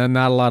lot. And then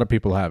not a lot of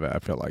people have it, I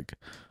feel like.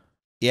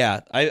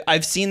 Yeah,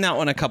 I've seen that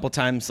one a couple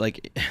times,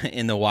 like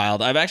in the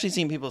wild. I've actually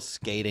seen people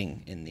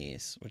skating in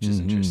these, which is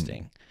Mhm.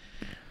 interesting.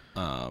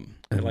 I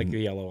like the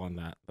yellow on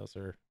that. Those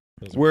are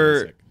Were-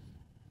 pretty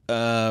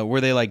sick.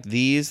 Were they like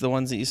these, the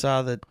ones that you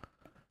saw? The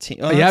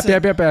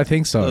Yep. I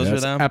think so. Those were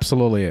That's them?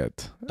 absolutely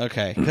it.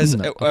 Okay, because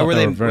I thought were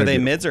they they were very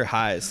beautiful. mids or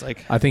highs?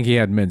 Like, I think he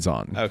had mids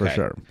on for Okay.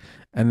 sure.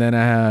 And then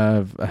I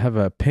have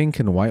a pink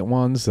and white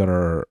ones that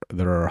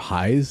are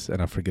highs, and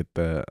I forget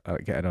I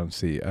don't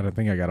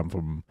think I got them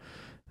from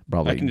I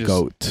probably can just-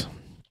 Goat.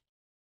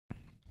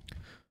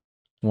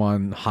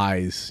 One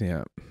highs,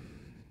 yeah.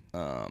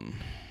 let's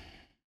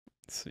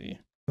see.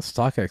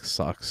 StockX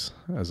sucks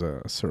as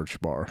a search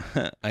bar.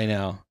 I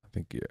know. I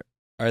think yeah.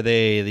 Are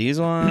they these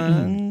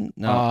ones?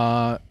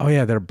 No, Oh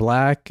yeah, they're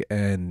black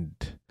and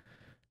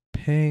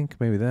pink.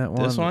 Maybe that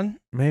one. this one.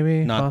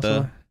 Maybe Not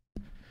the-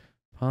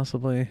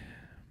 possibly.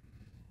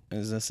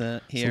 Is this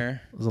it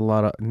here? There's a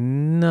lot of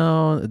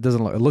no. It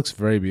doesn't look. It looks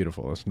very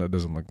beautiful. It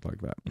doesn't look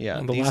like that. Yeah,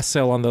 And the these- last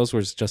sale on those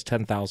was just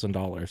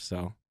 $10,000.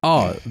 So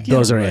Oh,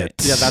 those are right. it.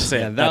 yeah, that's it.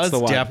 Yeah, that That's was the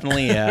one.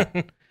 definitely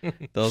it.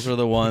 Those were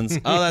the ones.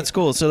 Oh, that's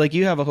cool. So like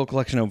you have a whole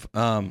collection of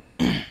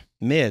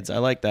mids. I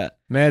like that.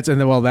 Mids,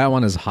 and then that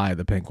one is high,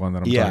 the pink one that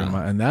I'm Yeah. talking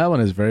about, and that one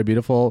is very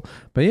beautiful.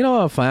 But you know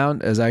what I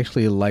found is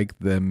actually like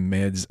the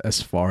mids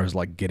as far as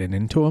like getting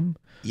into them.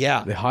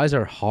 Yeah. The highs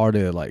are hard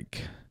to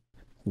like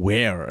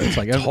wear. It's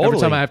like every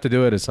Totally. time I have to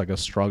do it, it's like a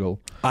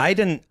struggle. I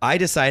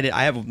decided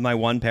I have my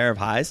one pair of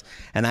highs,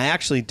 and I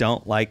actually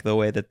don't like the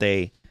way that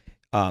they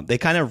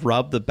kind of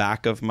rub the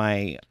back of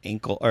my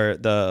ankle or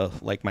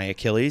my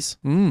Achilles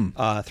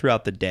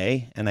throughout the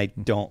day, and I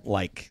don't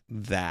like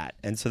that.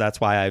 And so that's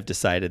why I've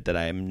decided that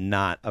I am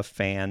not a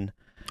fan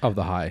Of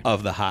the high.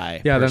 of the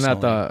high. Yeah, they're not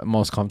personally. the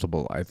most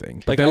comfortable, I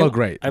think. But Like, they look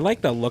great. I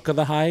like the look of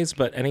the highs,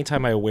 but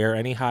anytime I wear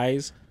any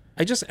highs,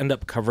 I just end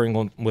up covering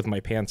them with my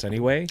pants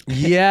anyway.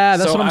 Yeah,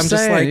 that's So what I'm I'm just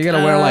saying. like, You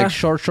gotta wear like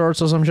short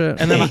shorts or some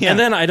shit. And then Yeah. and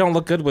then I don't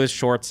look good with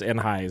shorts and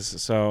highs.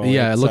 So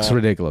yeah, it it's, looks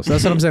ridiculous.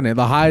 That's what I'm saying.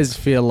 The highs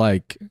feel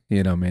like,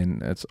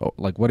 it's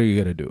like, what are you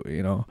gonna do?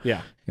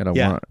 Yeah, You gotta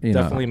Yeah, wear,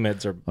 definitely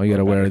mids are. you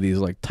gotta are wear better. these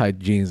like tight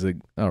jeans that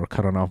are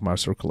cutting off my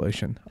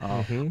circulation.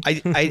 Mhm.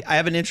 I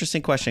have an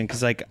interesting question because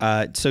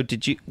so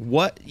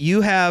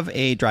you have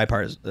a dry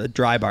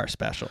bar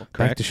special, Back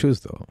correct? to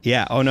shoes though.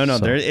 Yeah. Oh no,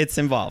 So- it's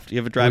involved. You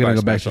have a dry We're bar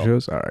gonna go back special. to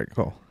shoes. All right,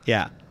 cool.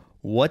 Yeah.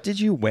 What did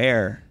you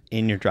wear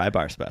in your dry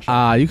bar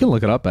special? You can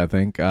look it up. I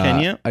think. Can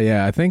you?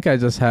 Yeah, I think I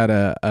just had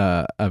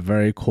a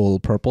very cool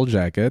purple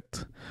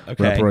jacket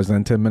Okay.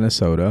 representing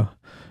Minnesota,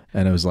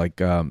 and it was like.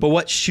 But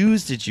what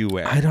shoes did you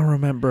wear? I don't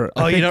remember.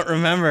 Oh, you don't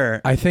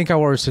remember? I think I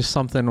wore just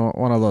something,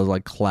 one of those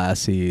like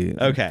classy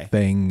Okay.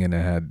 thing, and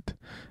it had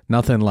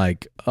nothing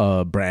like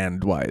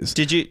brand wise.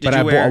 Did you But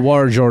I wear?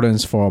 wore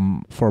Jordans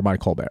for my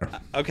Colbert.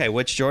 Okay,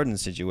 which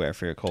Jordans did you wear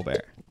for your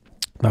Colbert?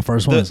 My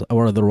first one is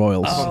one of the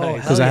Royals Oh,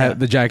 because hell I yeah. had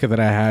the jacket that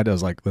I had. I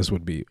was like, this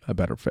would be a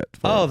better fit. For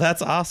Oh,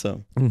 that's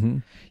awesome. hmm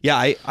Yeah,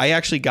 I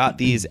actually got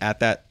these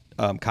at that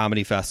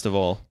comedy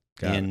festival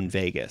Got in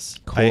Vegas.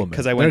 Cool, man.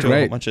 Because I went to They're a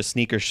whole great. bunch of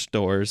sneaker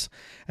stores,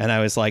 and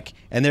I was like,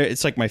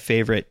 it's like my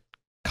favorite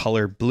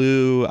color,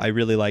 blue. I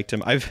really liked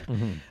them.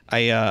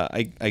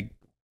 I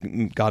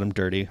got them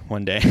dirty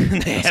one day.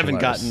 They haven't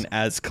hilarious. gotten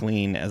as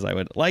clean as I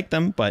would like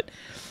them, but.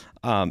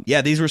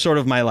 These were sort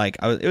of my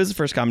it was the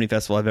first comedy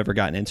festival I've ever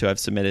gotten into. I've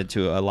submitted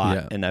to a lot,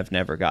 Yeah. and I've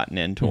never gotten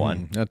into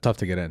one. Tough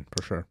to get in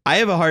for sure. I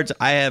have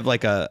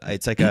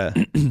it's like a,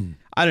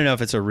 I don't know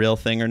if it's a real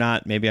thing or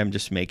not. Maybe I'm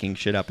just making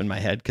shit up in my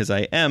head because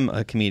I am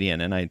a comedian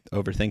and I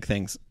overthink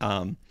things.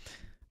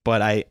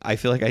 but I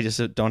feel like I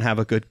just don't have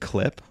a good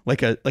clip,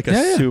 like a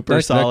Yeah,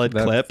 super solid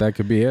clip. That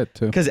could be it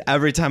too. Because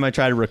every time I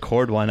try to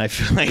record one, I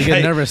feel like You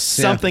get nervous,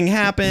 something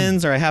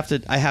happens, or I have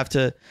to. I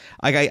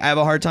have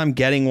a hard time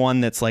getting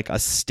one that's like a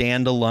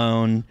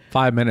standalone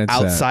 5 minutes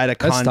outside of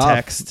It's tough.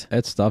 context.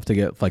 It's tough to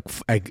get like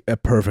a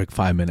perfect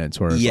 5 minutes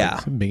where it's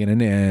like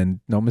beginning and end,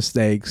 no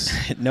mistakes.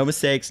 No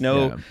mistakes,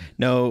 no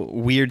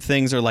weird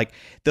things, or like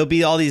there'll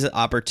be all these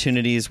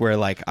opportunities where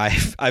like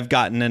I've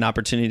gotten an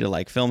opportunity to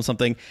like film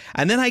something,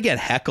 and then I get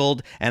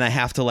heckled, and I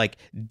have to like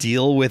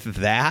deal with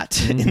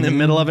that in the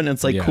middle of it. And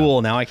it's like,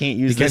 cool, now I can't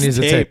use You can't use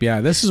the tape.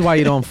 Yeah, this is why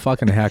you don't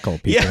fucking heckle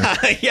people.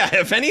 Yeah.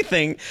 If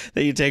anything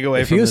that you take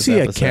away If from you this see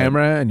episode, a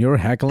camera and you're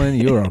heckling,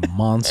 you're a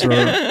monster.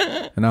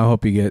 And I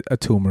hope you get a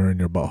tumor in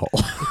your butthole.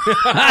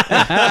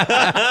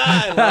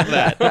 I love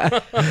that.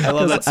 I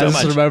love that so I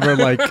much. just remember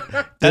like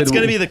That's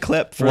going to be the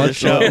clip for the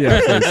show. Yeah,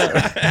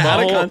 please.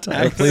 Out of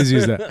context. Please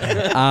use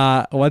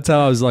that. One time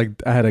I was like,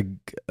 I had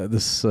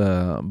this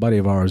buddy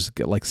of ours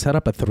get like set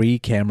up a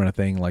 3-camera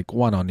thing, like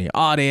one on the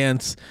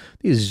audience.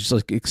 These just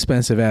like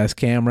expensive ass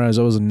cameras.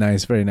 It was a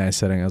nice, very nice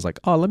setting. I was like,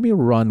 oh, let me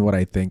run what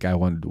I think I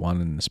want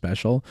in the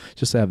special,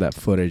 just to have that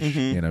footage.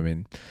 You know what I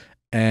mean?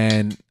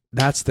 And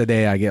that's the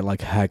day I get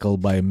like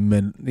heckled by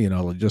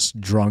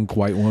just drunk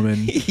white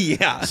women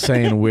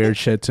saying weird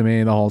shit to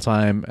me the whole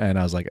time. And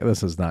I was like,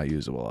 this is not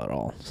usable at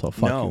all. So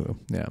fuck you.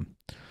 Yeah.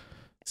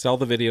 Sell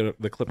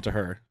the clip to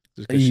her.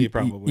 Because she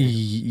probably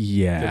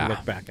didn't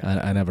look back at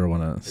it. I never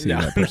want to see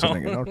that person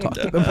again or talk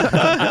to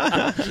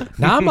them.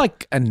 Now I'm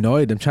like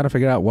annoyed. I'm trying to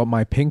figure out what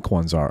my pink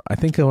ones are. I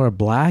think they were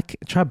black.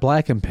 Try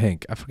black and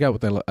pink. I forgot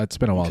what they look. It's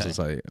been a while since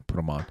I put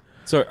them on.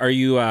 So are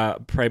you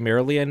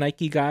primarily a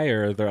Nike guy,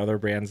 or are there other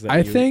brands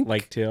that you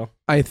like too?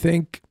 I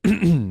think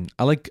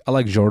I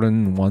like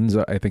Jordan ones.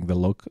 I think the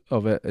look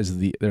of it is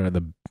they're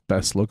the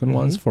best looking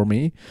ones for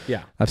me.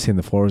 Yeah, I've seen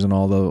the 4s and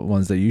all the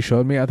ones that you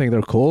showed me. I think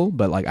they're cool,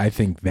 but like I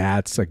think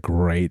that's a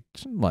great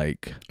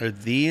like. Are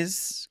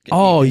these?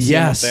 Oh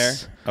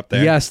yes, up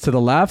there. Yes, to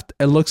the left.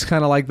 It looks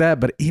kind of like that,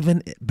 but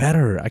even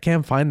better. I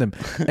can't find them.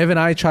 Even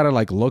I try to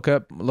like look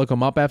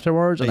them up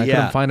afterwards, and I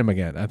couldn't find them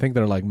again. I think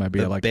they're like might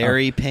be like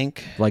berry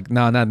pink. Like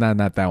no,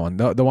 not that one.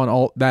 The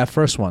one that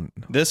first one.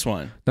 This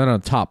one. No,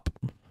 top.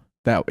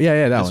 That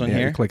that this one.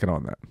 Here? You're clicking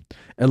on that.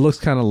 It looks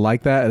kind of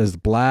like that. It is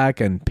black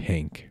and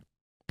pink.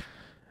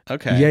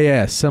 Okay.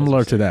 Yeah,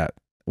 similar to that.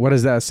 What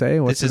does that say?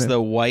 This is the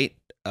white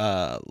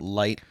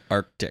light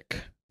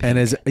Arctic. And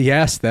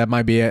that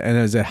might be it. And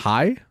is it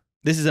high?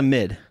 This is a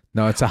mid.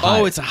 No, it's a high.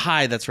 Oh, it's a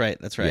high. That's right.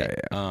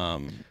 Yeah.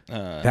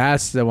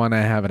 That's the one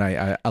I have, and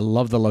I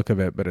love the look of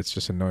it, but it's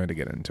just annoying to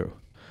get into.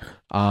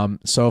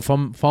 So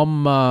from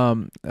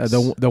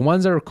the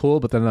ones that are cool,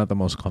 but they're not the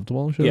most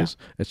comfortable shoes.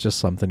 Yeah. It's just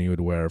something you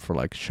would wear for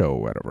like show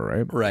or whatever,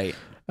 right? Right.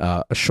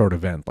 A short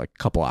event, like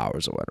a couple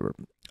hours or whatever.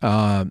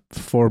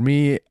 For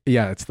me,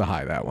 it's the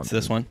high, that one. It's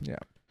this one? Yeah.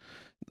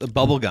 The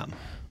bubble gum.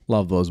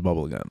 Love those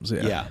bubble gums.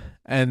 Yeah. Yeah.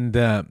 And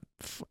I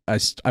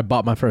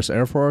bought my first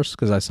Air Force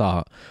because I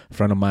saw a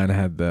friend of mine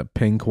had the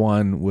pink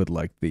one with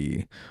like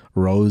the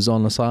rose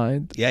on the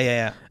side.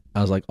 Yeah.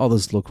 I was like, oh,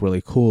 this look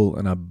really cool.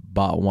 And I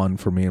bought one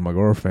for me and my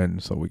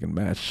girlfriend so we can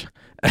match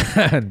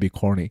and be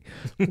corny.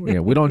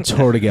 We don't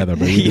tour together,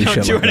 but we do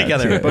shit tour like that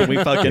together, but we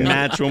fucking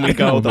match when we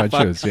go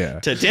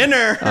to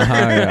dinner.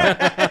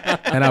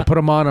 And I put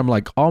them on. I'm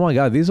like, oh my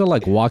God, these are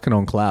like walking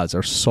on clouds.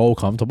 They're so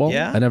comfortable.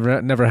 Yeah. I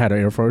never had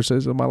Air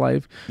Forces in my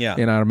life. Yeah.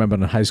 I remember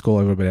in high school,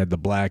 everybody had the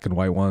black and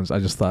white ones. I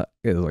just thought,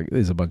 it was like,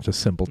 these are a bunch of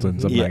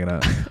simpletons. I'm not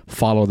going to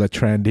follow the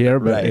trend here.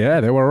 But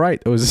they were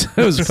right. It was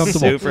comfortable.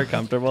 Super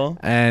comfortable.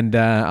 And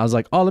I was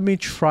like, oh, let me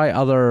try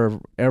other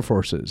Air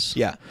Forces.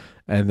 Yeah.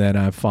 And then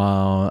I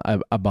bought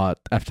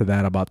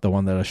the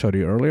one that I showed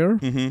you earlier,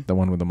 the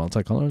one with the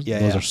multicolors. Yeah,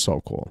 those are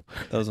so cool.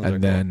 Those ones and are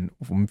then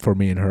for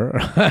me and her,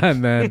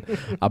 and then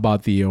I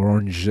bought the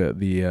orange,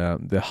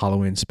 the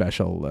Halloween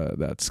special,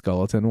 that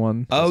skeleton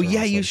one. Oh yeah,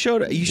 awesome.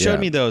 you showed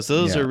me those.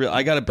 Those are real.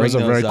 I gotta bring those.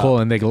 Those are very up. cool,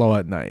 and they glow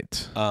at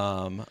night.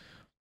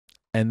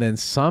 And then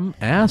some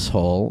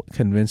asshole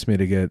convinced me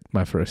to get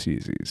my first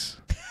Yeezys.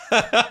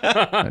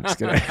 I'm just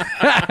kidding.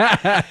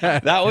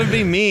 That would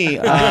be me.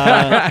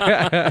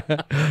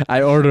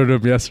 I ordered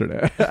them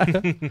yesterday.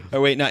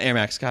 Oh wait, not Air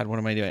Max. God, what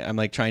am I doing? I'm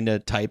like trying to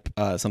type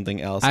something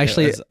else.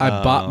 Actually,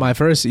 I bought my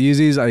first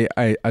Yeezys.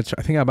 I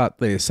think I bought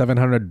the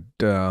 700.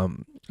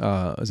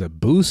 Is it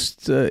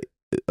Boost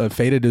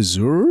Faded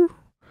Azure?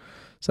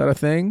 Is that a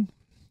thing?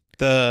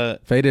 The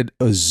Faded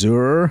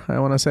Azure, I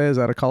want to say, is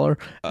that a color?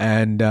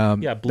 And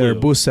blue. They're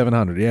Boost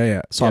 700.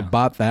 Yeah. So I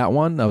bought that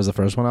one. That was the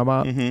first one I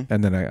bought.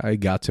 And then I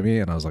got to me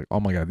and I was like,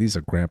 oh my God, these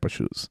are grandpa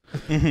shoes.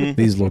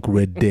 These look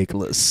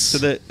ridiculous. So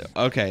the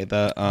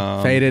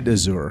Faded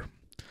Azure.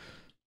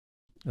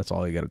 That's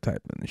all you got to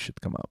type and it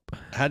should come up.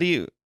 How do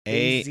you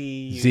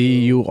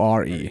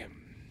Zure?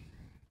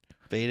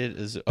 Faded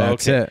is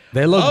That's it.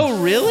 They look.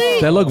 Oh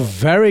really? They look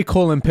very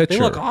cool in picture.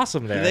 They look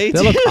awesome there. They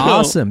look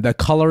awesome. The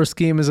color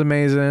scheme is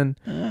amazing.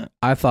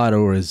 I thought it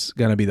was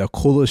gonna be the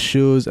coolest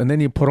shoes, and then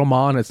you put them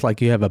on. It's like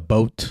you have a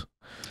boat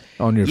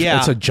on your. Yeah.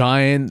 It's a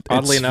giant.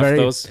 Oddly enough,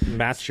 those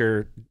match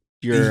your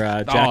your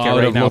I jacket would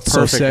right have now looked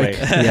so perfectly.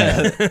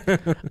 sick.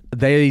 Yeah.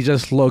 They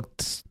just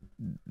looked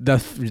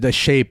the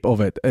shape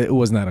of it. It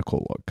was not a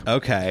cool look.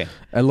 Okay.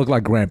 It looked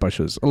like grandpa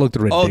shoes. It looked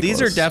ridiculous. Oh,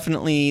 these are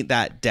definitely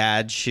that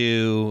dad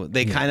shoe.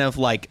 They kind of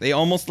like, they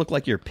almost look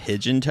like you're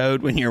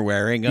pigeon-toed when you're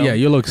wearing them. Yeah,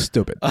 you look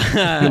stupid.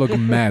 You look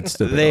mad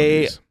stupid. They-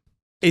 on these.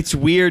 It's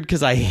weird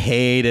because I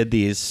hated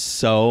these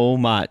so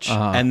much.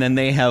 And then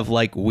they have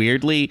like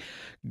weirdly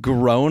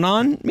grown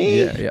on me.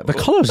 Yeah. The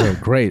colors are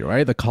great,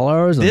 right? The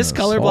colors. And This the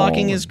color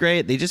blocking sole. is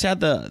great. They just had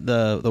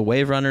the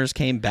Wave Runners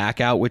came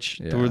back out, which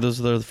those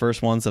are the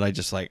first ones that I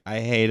just like. I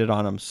hated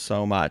on them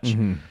so much.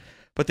 Mm-hmm.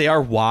 But they are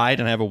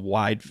wide, and I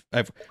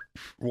have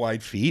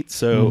wide feet,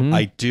 so Mm-hmm.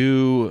 I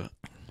do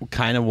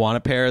kind of want a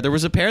pair. There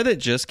was a pair that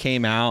just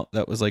came out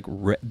that was like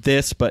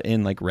this, but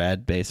in like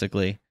red,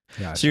 basically.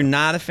 Yeah, So you're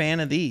not a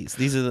fan of these?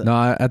 These are the no,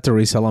 I had to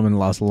resell them and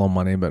lost a little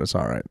money, but it's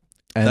all right.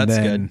 And That's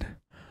then,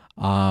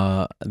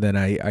 then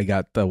I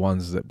got the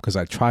ones that because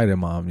I tried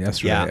them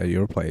yesterday Yeah. at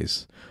your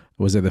place.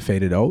 Was it the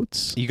faded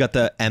oats? You got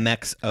the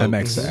MX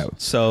MX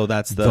oats. So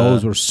that's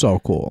Those were so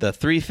cool. the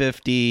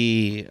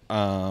 350.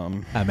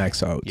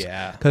 MX oats.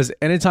 Yeah, Because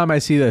anytime I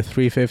see the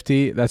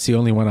 350, that's the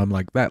only one I'm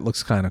like, that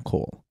looks kind of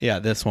cool. yeah.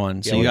 This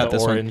one. So Yeah, you with got the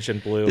this one. orange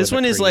and blue. This and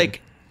one the is cream.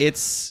 like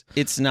it's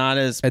not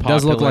as. It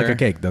does look like popular. a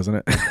cake, doesn't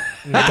it?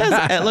 It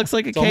does. It looks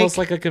like a It's cake. almost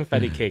like a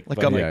confetti cake, Like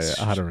but a- like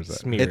 100%.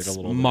 smeared It's a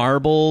little bit.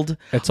 marbled.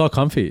 It's all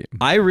comfy.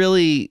 I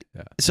really.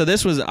 Yeah. So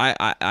this was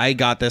I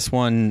got this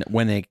one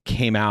when it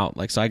came out.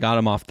 Like so I got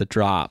them off the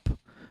drop.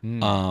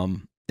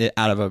 Out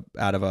of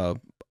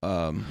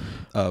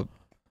a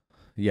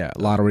Yeah,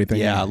 lottery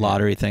thing.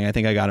 lottery thing. I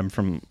think I got them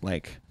from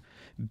like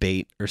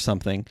Bait or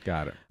something.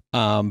 Got it.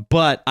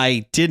 But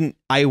I didn't.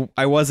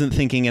 I wasn't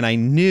thinking, and I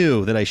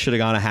knew that I should have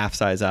gone a half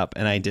size up,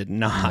 and I did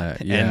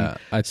not. Yeah.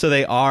 And so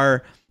they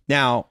are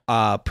now.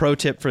 Pro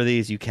tip for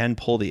these: you can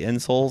pull the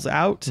insoles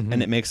out, Mm-hmm.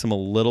 and it makes them a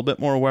little bit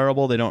more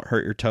wearable. They don't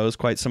hurt your toes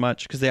quite so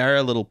much because they are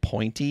a little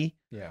pointy,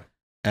 Yeah.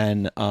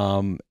 and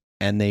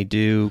they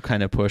do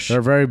kind of push.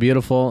 They're very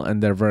beautiful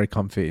and they're very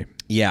comfy.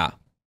 Yeah.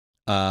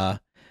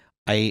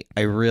 I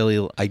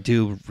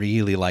do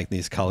really like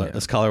these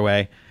this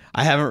colorway.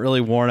 I haven't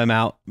really worn them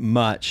out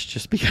much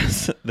just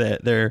because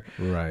they're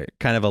Right.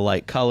 kind of a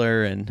light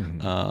color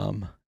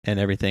and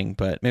everything,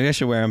 but maybe I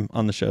should wear them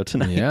on the show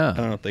tonight. Yeah. I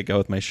don't know if they go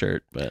with my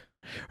shirt, or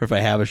if I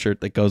have a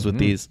shirt that goes with Mm-hmm.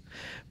 these.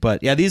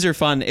 But yeah, these are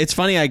fun. It's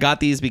funny I got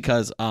these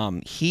because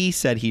he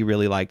said he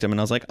really liked them, and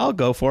I was like, I'll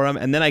go for them.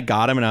 And then I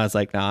got them, and I was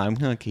like, nah, I'm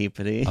gonna keep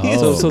it.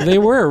 Oh. So they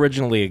were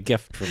originally a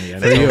gift for me. I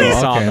For you, totally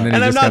saw okay, them. and then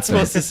And he I'm just not kept them.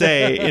 supposed to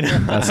say, you know.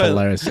 That's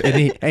hilarious.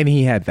 And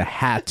he had the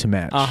hat to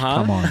match. Uh-huh.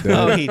 Come on, dude.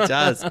 Oh, he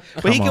does.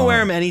 But he Come can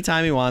wear on. them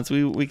anytime he wants.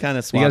 We kind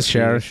of swap. You guys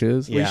share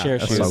shoes. shoes? Yeah, share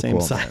that's shoes. the So same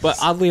cool. size. But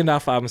oddly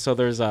enough,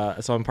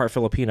 so I'm part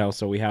Filipino,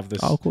 so we have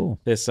this. Oh, cool.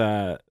 There's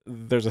a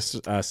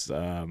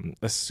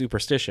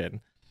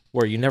superstition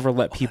where you never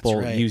let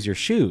people right. use your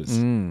shoes.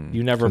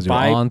 You never 'Cause your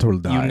buy. aunt will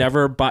die. You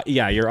never buy.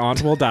 Yeah, your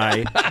aunt will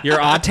die. Your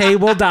auntie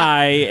will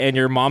die, and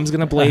your mom's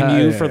gonna blame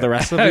you for the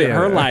rest of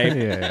her life.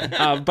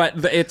 Yeah.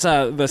 But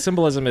the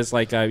symbolism is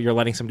like you're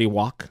letting somebody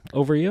walk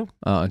over you.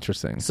 Oh,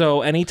 interesting.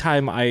 So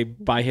anytime I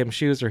buy him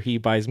shoes or he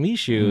buys me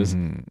shoes,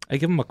 I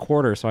give him a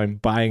quarter, so I'm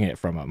buying it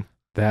from him.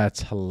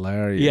 That's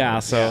hilarious. Yeah,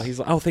 so he's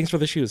like, "Oh, thanks for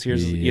the shoes.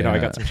 Here's, I Yeah.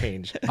 got some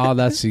change." Oh,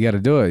 you got to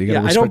do it. You got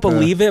Yeah, to I don't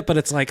believe it, but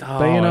it's like, oh,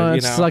 But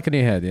it's stuck in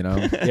your head, you know.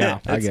 Yeah,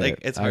 I It's get like it.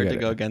 it's I hard get to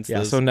it. go against yeah.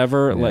 this. So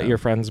never let Yeah. your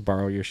friends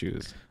borrow your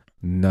shoes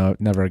No,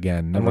 never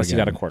again. Never unless again.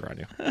 you got a quarter on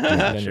you.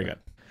 Then you're good.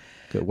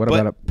 Good. What But-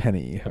 about a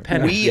penny?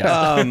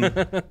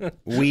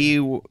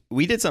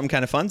 we did something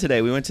kind of fun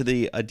today. We went to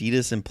the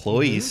Adidas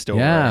employee store.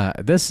 Yeah,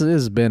 this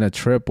has been a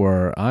trip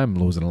where I'm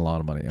losing a lot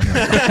of money.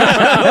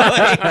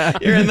 I'm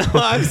You're in the.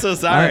 I'm so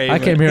sorry. I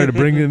came here to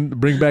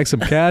bring back some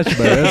cash, but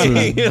this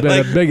has been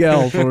Like, a big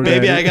L for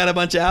Maybe me. I got a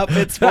bunch of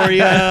outfits for you.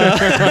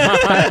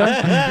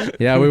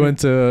 Yeah, we went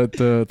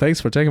to.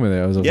 Thanks for taking me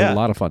there. It was Yeah. a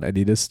lot of fun.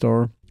 Adidas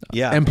store,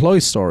 Yeah. employee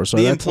store. So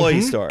The that's-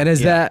 employee store. And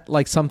is Yeah. that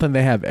like something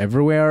they have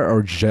everywhere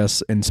or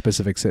just in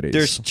specific cities?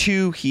 There's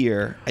two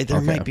here. There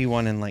Okay. might be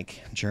one in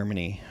like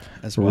Germany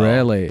as well.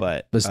 really,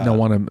 But there's no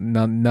one,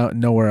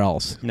 nowhere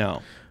else.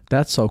 No,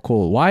 That's so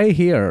cool. Why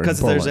here? in because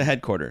there's a Portland?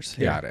 headquarters.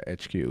 Here. Got it.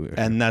 HQ.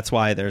 And that's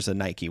why there's a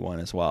Nike one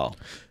as well.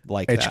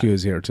 Like HQ that.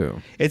 is here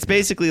too. It's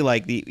basically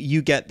like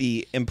you get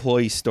the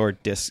employee store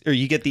or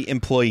you get the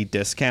employee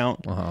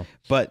discount,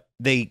 but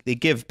they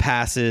give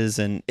passes,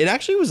 and it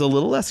actually was a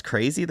little less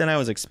crazy than I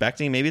was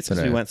expecting. Maybe it's because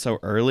we Today. went so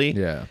early.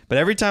 Yeah. But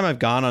every time I've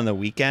gone on the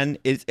weekend,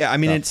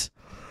 it's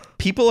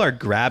people are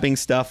grabbing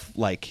stuff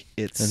like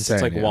it's Insane.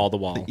 It's like Yeah. wall to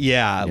wall.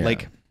 yeah, Yeah.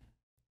 like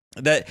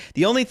that.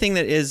 The only thing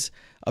that is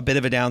a bit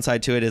of a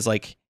downside to it is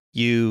like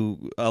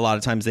a lot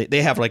of times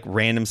they have like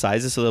random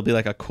sizes, so there'll be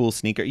like a cool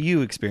sneaker.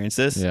 You experience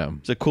this. Yeah.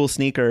 It's a cool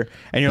sneaker,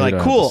 and you're They like, don't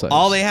have cool. the size.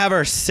 All they have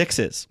are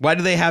 6s. Why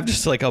do they have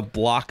just like a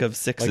block of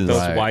 6s? Like those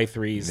Right.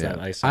 Y3s that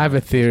I saw. I have a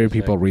theory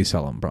people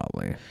resell them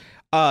probably.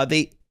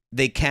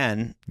 They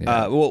can.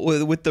 Yeah.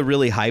 With the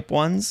really hype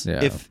ones,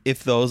 Yeah.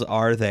 if those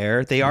are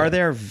there, they are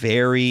there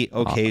very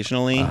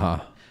occasionally. Uh-huh.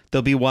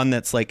 There'll be one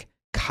that's like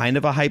kind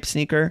of a hype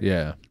sneaker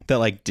Yeah. that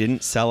like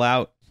didn't sell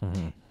out,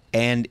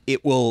 and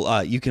it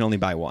will. You can only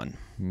buy one.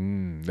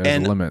 There's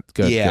And- a limit.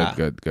 Good. yeah.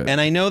 Good.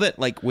 And I know that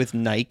like with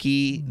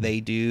Nike,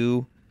 they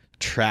do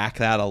track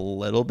that a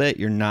little bit.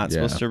 You're not Yeah.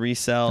 supposed to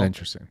resell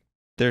Interesting.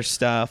 their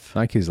stuff.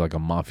 Nike's like a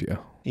mafia.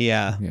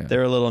 Yeah, Yeah.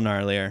 they're a little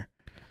gnarlier.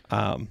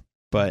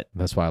 But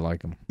That's why I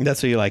like them.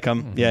 that's what you like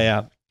them.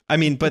 Yeah. I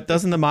mean, but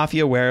doesn't the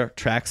mafia wear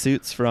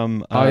tracksuits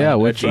from? Oh yeah,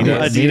 which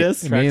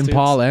Adidas? Me and Tracksuits.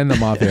 Paul and the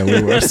mafia,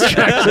 we wear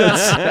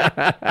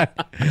tracksuits.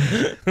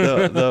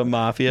 the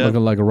mafia.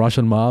 Looking like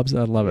Russian mobs.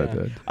 I love it,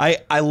 dude.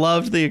 I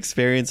loved the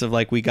experience of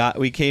like we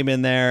came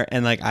in there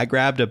and like I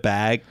grabbed a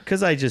bag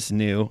because I just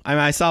knew. I mean,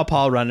 I saw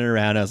Paul running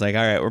around. I was like,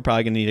 all right, we're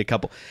probably gonna need a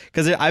couple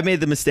because I made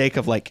the mistake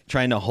of like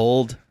trying to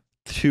hold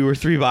 2 or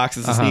 3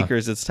 boxes of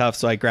sneakers. It's tough,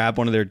 so I grabbed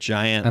one of their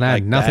giant. And I had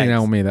like, nothing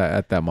bags. on me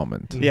at that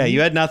moment. Yeah,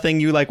 you had nothing.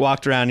 You like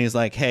walked around. And he was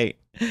like, "Hey,"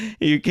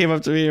 you came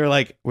up to me. And you were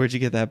like, "Where'd you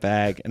get that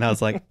bag?" And I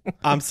was like,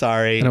 "I'm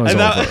sorry." And it was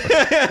over.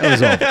 It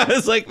was over. I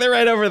was like, "They're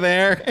right over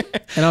there."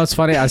 And it was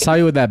funny. I saw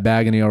you with that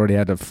bag, and you already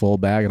had the full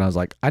bag, and I was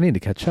like, I need to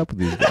catch up with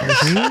these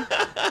guys.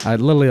 I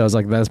was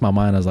like, that's my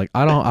mind. I was like,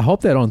 I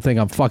hope they don't think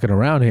I'm fucking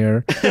around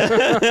here.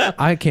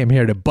 I came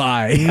here to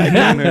buy.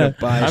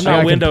 I'm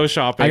not window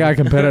shopping. I got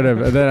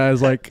competitive, and then I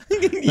was like,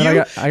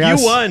 you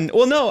won.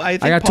 Well, no, I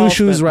think I got Paul 2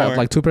 shoes spent right, more.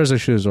 like 2 pairs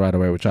of shoes right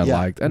away, which I Yeah.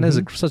 liked, and it's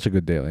such a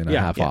good deal,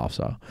 half Yeah. off.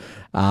 So,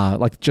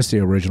 like just the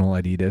original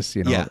Adidas,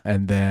 Yeah.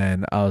 And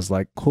then I was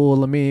like, cool,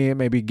 let me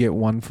maybe get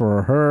one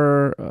for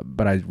her,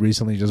 but I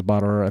recently just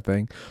bought her a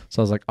thing,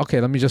 so I was like, okay,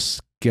 let me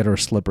just get her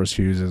slippers.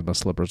 She uses my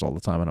slippers all the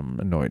time, and I'm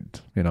annoyed.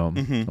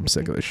 I'm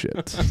sick of this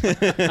shit.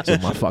 So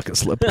my fucking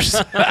slippers.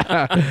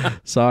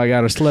 So I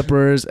got her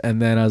slippers,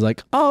 and then I was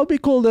like, oh, it'd be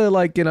cool to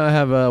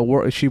have a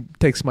work. She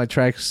takes my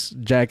tracks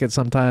jacket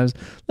sometimes.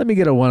 Let me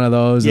get her one of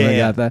those. And I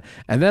got that.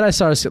 And then I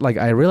started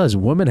I realized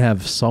women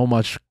have so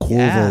much cool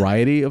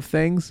variety of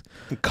things.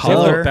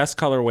 color. The best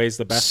colorways,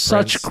 the best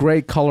Such prints.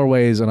 great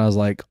colorways, and I was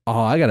like,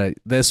 oh, I got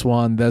this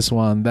one, that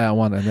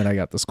one, and then I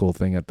got this cool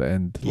thing at the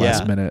end,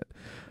 last minute.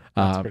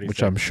 pretty Which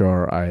sick. I'm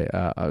sure I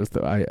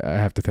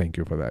have to thank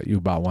you for that. You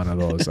bought one of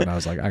those, and I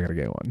was like, I gotta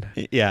get one.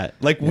 Yeah,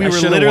 like I we were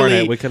should've worn literally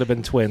it. We could have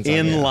been twins. on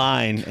in you.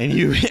 line, and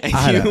you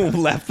I know.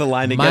 left the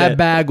line to My get it.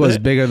 bag was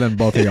bigger than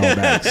both of y'all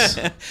bags.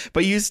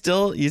 But you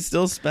still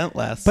spent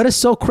less. But it's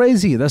so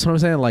crazy. That's what I'm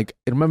saying. Like,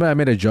 remember I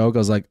made a joke. I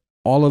was like,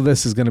 all of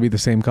this is going to be the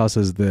same cost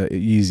as the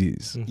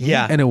Yeezys.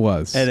 yeah, And it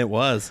was. and it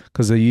was.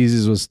 Because the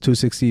Yeezys was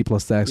 $260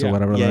 plus tax or Yeah.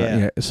 whatever.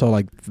 Yeah. So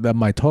like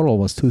my total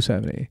was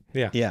 $270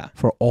 Yeah.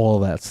 for all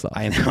that stuff.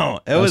 I know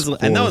it That's was, cool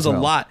and that as was a hell.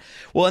 lot.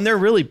 Well, and they're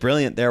really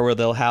brilliant there, where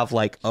they'll have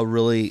like a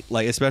really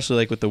like, especially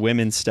like with the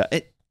women's stuff.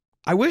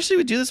 I wish they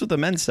would do this with the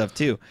men's stuff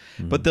too,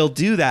 but they'll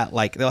do that.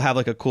 Like they'll have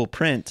like a cool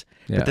print,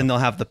 Yeah. but then they'll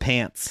have the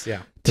pants. Yeah.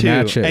 To Too.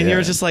 match it, and yeah.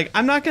 you're just like,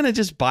 I'm not gonna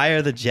just buy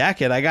her the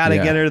jacket. I gotta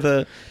Yeah. get her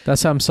the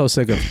That's how I'm so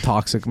sick of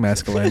toxic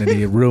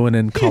masculinity,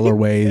 ruining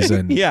colorways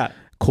and yeah.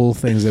 cool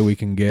things that we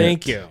can get.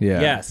 Thank you.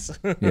 Yeah. Yes.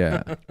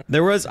 Yeah.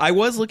 I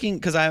was looking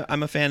because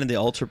I'm a fan of the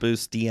Ultra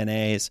Boost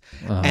DNAs,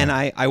 Uh-huh. and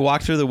I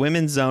walked through the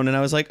women's zone and I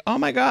was like, oh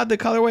my god, the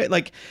colorway!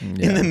 Like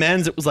in the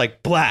men's, it was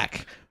like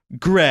black,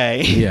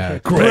 gray, Yeah.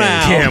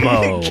 brown,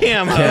 Camo.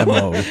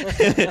 camo,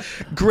 Camo.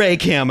 gray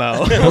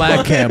camo.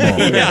 Black camo.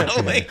 Yeah,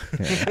 like,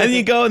 and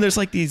you go and there's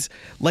like these,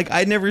 like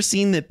I'd never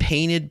seen the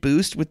painted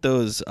Boost with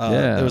those.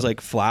 There was like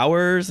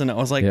flowers, and I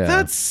was like, Yeah.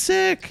 that's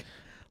sick.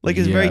 Like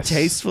it's very Yes.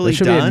 tastefully There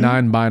should done. be a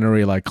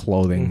non-binary like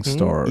clothing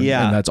store.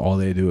 Yeah. And that's all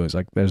they do is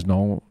like there's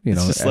no,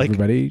 It's just like-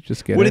 everybody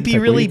just get Would it, it be take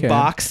what really you can.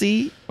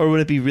 boxy or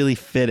would it be really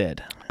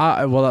fitted?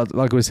 Well,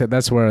 like we said,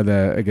 that's where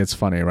it gets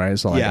funny, right?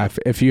 So like Yeah.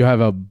 if you have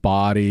a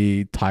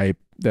body type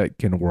that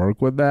can work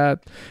with that,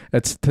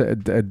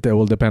 it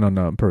will depend on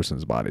the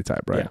person's body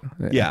type, right?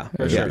 Yeah,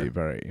 for It'll sure. be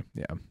very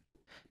For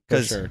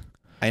Because sure.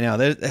 I know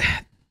there.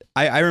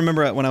 I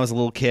remember when I was a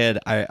little kid.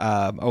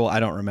 I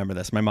don't remember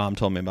this. My mom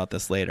told me about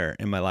this later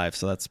in my life,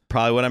 so that's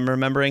probably what I'm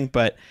remembering.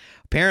 But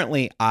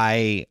apparently,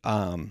 I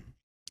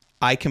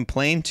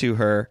complained to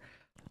her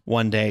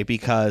one day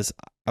because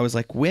I was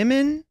like,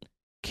 women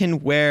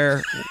can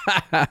wear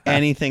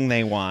anything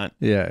they want,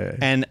 yeah.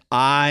 and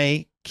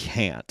I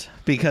can't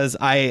because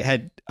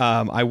I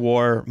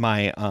wore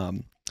my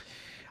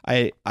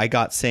I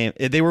got same.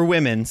 They were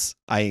women's,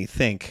 I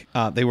think.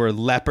 They were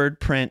leopard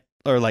print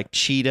or like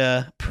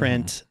cheetah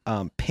print,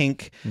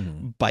 pink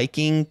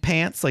biking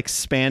pants, like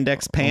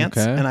spandex pants,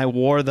 Okay. and I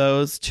wore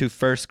those to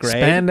first grade.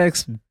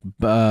 Spandex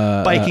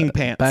Biking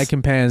pants.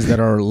 biking pants that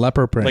are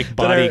leopard print. Like That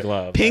body are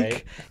glove. pink,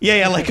 Right?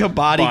 yeah, like a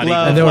body Body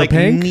glove, And they were like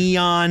pink?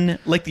 neon,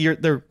 like they're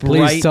bright.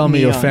 Please tell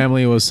me your neon.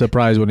 family was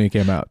surprised when you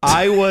came out.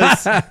 I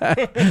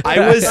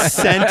was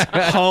sent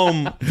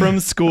home from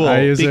school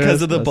Are you because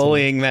serious? of the That's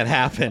bullying that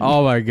happened.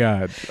 Oh my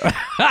god.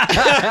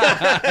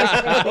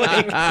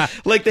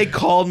 like they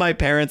called my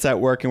parents at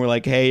work and were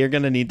like, "Hey, you're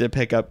gonna need to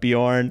pick up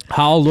Bjorn."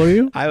 How old were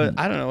you? I don't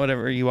know,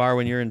 whatever you are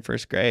when you're in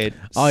first grade.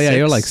 Oh yeah,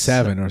 you're like 6,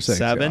 7 or 6.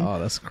 7 Oh,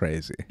 that's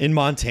crazy. in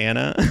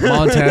Montana.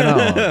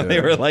 Montana. Oh, They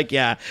dude. were like,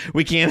 "Yeah,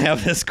 we can't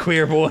have this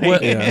queer boy."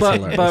 Well, Yeah, that's but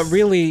hilarious.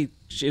 really,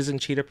 isn't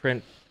cheetah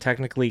print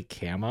technically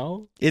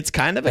camo? It's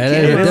kind of a It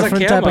is camo. a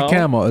different type of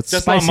camo. It's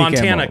just spicy not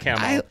Montana camo.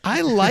 camo.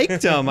 I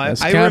liked them. I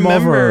It's camo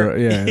remember. for-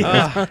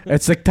 yeah.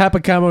 It's the type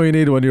of camo you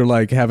need when you're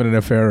like having an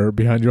affair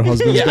behind your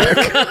husband's back.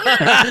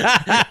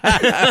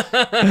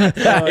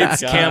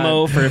 It's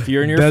camo for if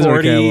you're in your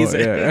Desert 40s.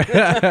 camo.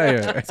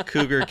 Yeah. It's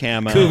cougar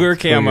camo. Cougar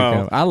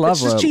camo. I love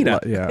It's just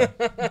cheetah. Yeah,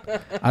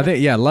 I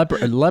think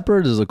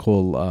leopard is a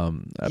cool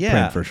Yeah.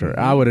 print for sure.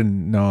 I wouldn't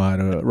know how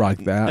to rock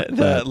that. The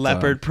but,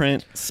 leopard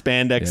print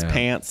spandex yeah.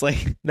 pants,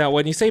 like Now,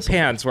 when you say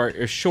pants,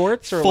 were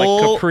shorts or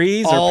full, like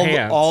capris all, or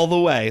pants? all the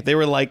way. They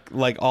were like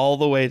all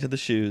the way to the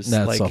shoes.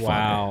 That's like so funny.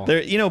 wow.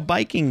 they're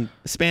biking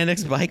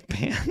spandex bike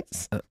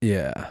pants.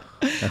 yeah,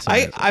 that's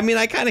amazing. I mean,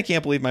 I kind of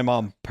can't believe my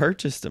mom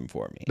purchased them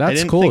for me. I That's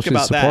didn't cool. think She's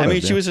about that. I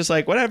mean, supportive, she yeah. was just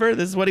like, whatever,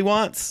 this is what he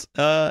wants.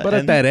 But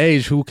at that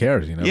age, who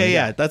cares? You know?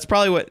 yeah, that's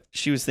probably what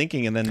she was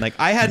thinking. And then like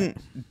I hadn't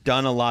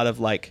done a lot of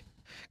like,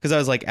 because I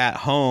was like at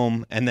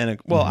home, and then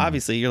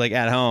obviously you're like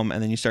at home,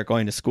 and then you start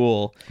going to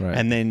school, Right.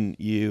 and then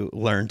you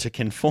learn to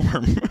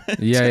conform.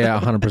 Yeah,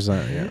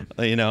 100%.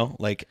 Yeah, You know,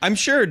 like I'm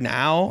sure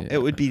now Yeah.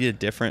 it would be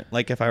different.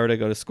 Like if I were to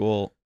go to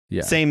school,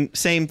 yeah. same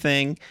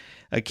thing.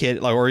 A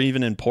kid, like, or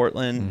even in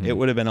Portland, it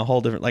would have been a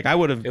whole different. Like I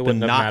would have been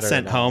wouldn't have not mattered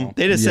sent at home. all.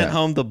 They'd have sent Yeah.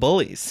 home the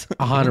bullies.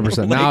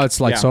 100%. Now it's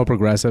like yeah. so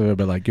progressive,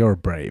 but like you're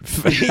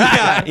brave.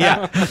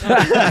 yeah.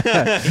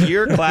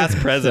 You're class So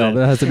president.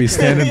 there has to be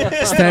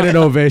standing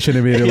ovation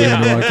immediately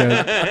when you walk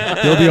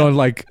in. You'll be on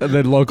like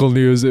the local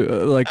news,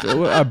 like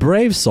a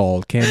brave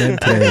soul came in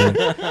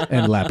today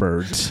in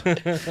leopard,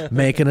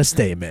 making a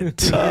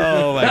statement.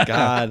 Oh my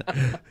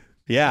god.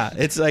 Yeah,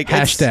 it's like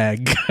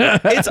Hashtag.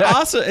 It's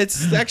awesome.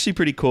 It's actually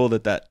pretty cool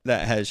that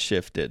has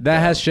shifted. That though,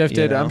 has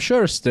shifted. you know? I'm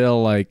sure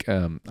still like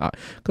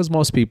because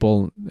most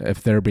people,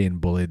 if they're being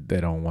bullied,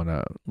 they don't want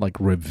to like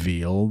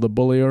reveal the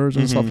bulliers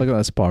and stuff like that.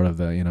 That's part of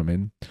the, you know what I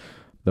mean,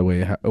 the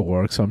way it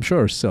works. So I'm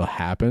sure it still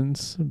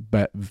happens,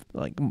 but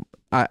like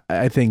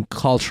I think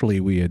culturally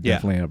we had Yeah.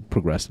 definitely have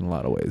progressed in a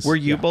lot of ways. Were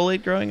you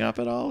bullied growing up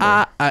at all? or-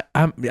 I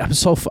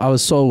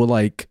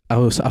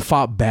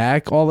fought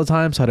back all the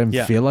time, so I didn't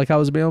Yeah. feel like I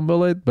was being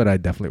bullied, but I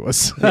definitely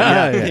was.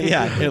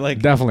 yeah. You're like,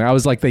 Definitely. I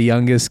was like the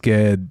youngest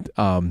kid.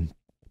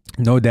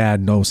 No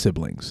dad, no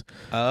siblings.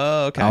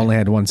 oh, okay. I only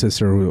had one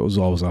sister who was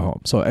always at home.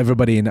 So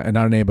everybody in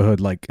our neighborhood,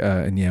 like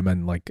in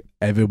Yemen, like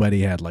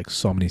everybody had like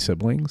so many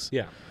siblings.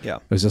 Yeah. Yeah.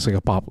 It was just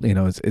like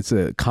it's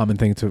a common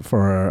thing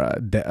for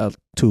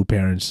two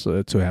parents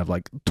to have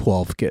like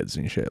 12 kids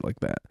and shit like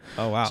that.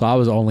 Oh wow. So I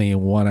was only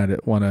one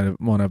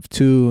of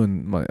two,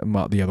 and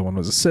the other one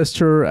was a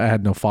sister. I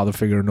had no father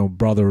figure, no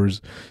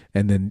brothers,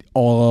 and then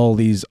all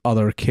these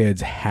other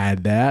kids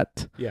had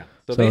that. Yeah.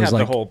 So, So they it have was the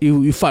like whole.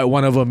 you fight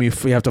one of them, you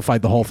have to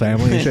fight the whole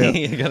family and shit.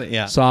 You gotta-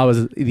 yeah. So I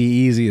was the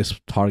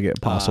easiest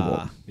target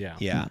possible, Yeah.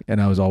 Yeah. and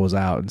I was always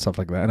out and stuff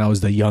like that. And I was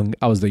the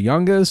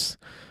youngest,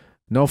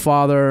 no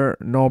father,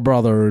 no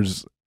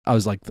brothers. I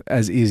was like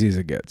as easy as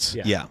it gets.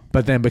 Yeah. Yeah.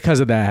 But then because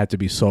of that, I had to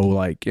be so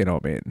like, you know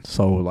what I mean,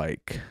 so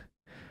like,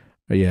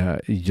 yeah,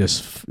 you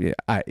just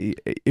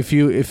if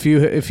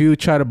you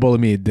try to bully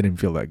me, it didn't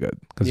feel that good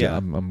because Yeah.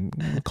 I'm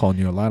calling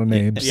you a lot of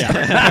names.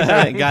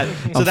 Yeah. Got, so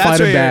I'm that's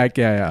fighting where back.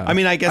 Yeah. I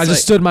mean, I guess I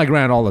just stood my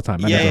ground all the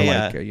time. I Yeah, never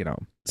yeah, like, you know.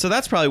 so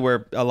that's probably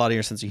where a lot of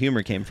your sense of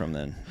humor came from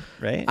then,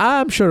 right?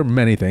 I'm sure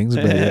many things,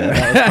 but yeah.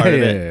 That was part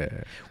of it.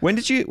 Yeah. When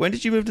did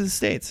you move to the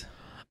States?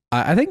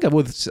 I think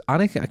with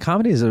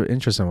comedy is an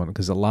interesting one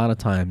because a lot of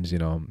times, you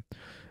know,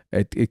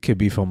 it could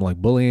be from like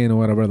bullying or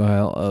whatever the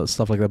hell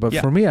stuff like that. But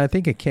Yeah. for me, I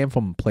think it came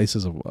from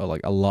places of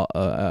like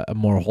a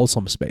more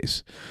wholesome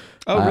space.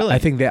 Oh, really? I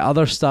think the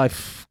other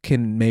stuff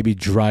can maybe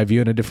drive you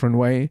in a different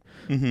way,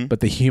 Mm-hmm. but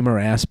the humor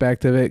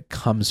aspect of it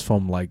comes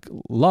from like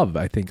love.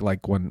 I think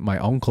like when my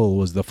uncle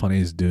was the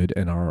funniest dude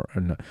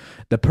and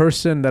the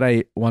person that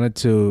I wanted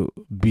to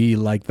be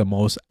like the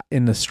most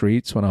in the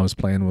streets when I was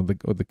playing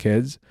with the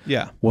kids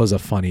Yeah. was a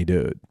funny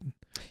dude.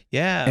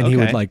 Yeah. And he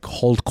would okay. like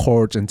hold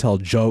court and tell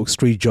jokes,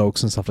 street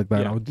jokes and stuff like that.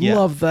 Yeah. And I would Yeah.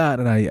 love that.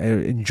 And I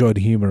enjoyed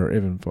humor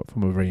even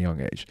from a very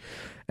young age.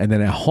 And then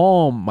at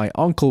home, my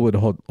uncle would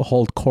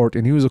hold court,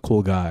 and he was a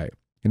cool guy.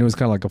 And he was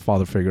kind of like a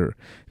father figure.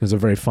 He was a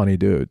very funny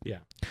dude.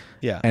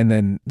 Yeah. And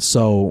then,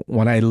 so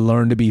when I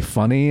learned to be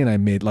funny and I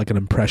made like an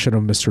impression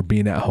of Mr.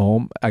 Bean at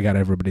home, I got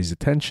everybody's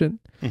attention.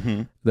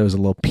 Mm-hmm. There was a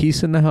little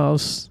peace in the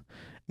house.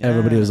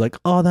 Everybody was like,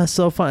 "Oh, that's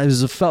so fun!"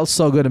 It felt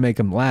so good to make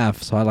them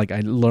laugh. So I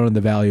learned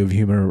the value of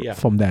humor Yeah.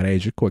 from that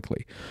age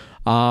quickly.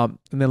 And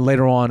then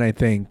later on, I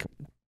think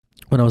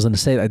when I was in the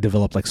States, I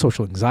developed like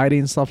social anxiety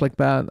and stuff like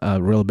that.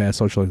 Real bad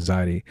social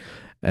anxiety,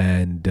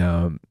 and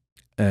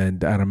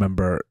I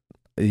remember,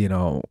 you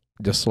know,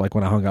 just like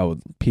when I hung out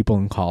with people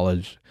in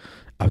college,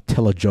 I would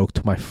tell a joke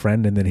to my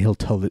friend, and then he'll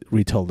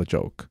retell the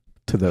joke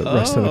to the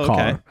rest of the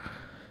car, okay.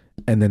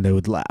 and then they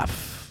would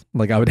laugh.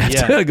 Like I would have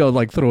Yeah. to go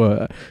like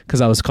through because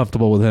I was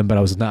comfortable with him, but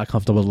I was not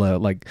comfortable to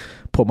like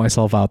put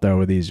myself out there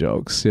with these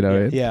jokes, you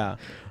know. Yeah.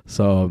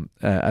 So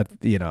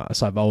you know,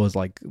 so I've always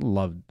like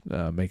loved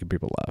making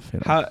people laugh. You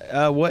know?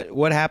 How?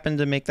 What happened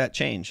to make that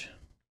change?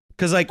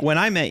 Because like when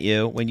I met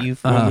you, when we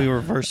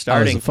were first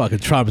I was starting, fucking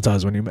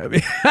traumatized when you met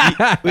me.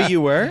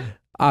 you were.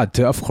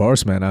 Of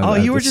course, man.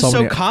 You were there's just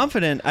so many-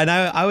 confident, and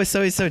I was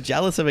always so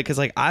jealous of it because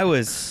like I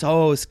was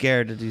so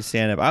scared to do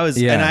stand up.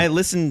 And I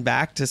listened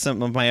back to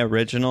some of my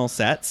original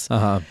sets,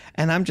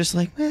 and I'm just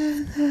like,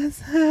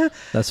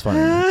 That's funny.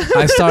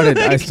 I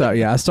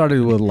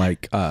started with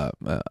like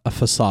a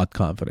facade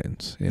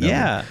confidence. You know?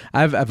 Yeah.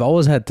 I've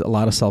always had a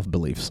lot of self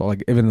belief. So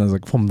like even as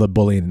like from the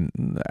bullying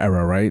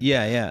era, right?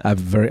 yeah. I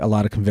have a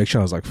lot of conviction.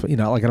 I was like, you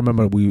know, like I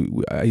remember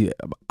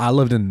I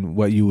lived in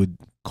what you would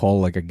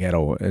call like a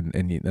ghetto in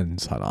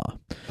Sana'a.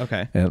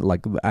 Okay. And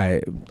like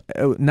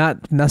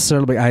not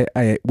necessarily,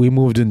 we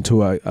moved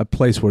into a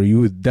place where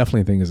you would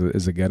definitely think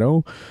is a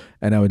ghetto,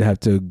 and I would have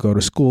to go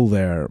to school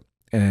there,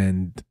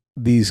 and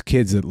these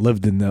kids that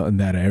lived in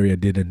that area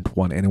didn't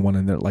want anyone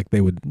in there. Like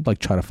they would like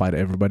try to fight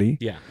everybody.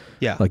 Yeah.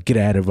 Like get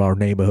out of our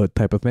neighborhood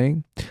type of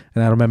thing.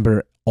 And I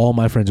remember all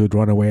my friends would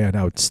run away, and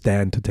I would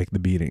stand to take the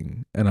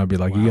beating, and I'd be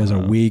like, "You guys are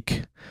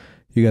weak.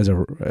 You guys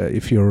are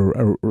if you're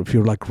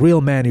like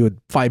real man, you would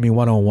fight me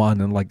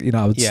 1-on-1." And like, you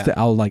know,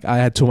 I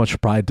had too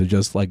much pride to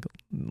just like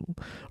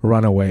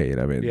run away. You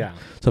know what I mean? Yeah.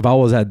 So I've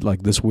always had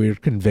like this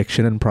weird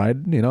conviction and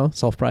pride, you know,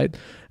 self pride.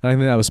 And I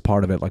think that was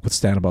part of it. Like with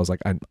stand up, I was like,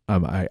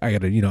 I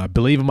gotta, you know, I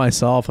believe in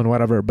myself and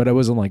whatever. But it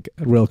wasn't like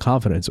real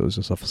confidence. It was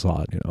just a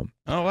facade, you know.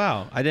 Oh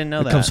wow, I didn't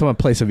know that. It comes from a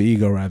place of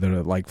ego rather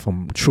than like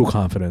from true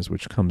confidence,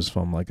 which comes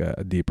from like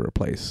a deeper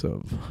place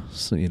of,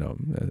 you know,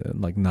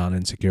 like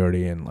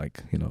non-insecurity and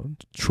like, you know,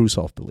 true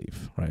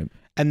self-belief, right?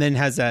 And then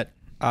has that?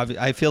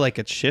 I feel like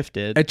it's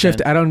shifted. It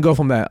shifted. I don't go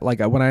from that. Like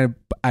when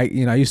I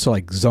used to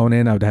like zone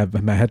in. I would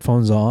have my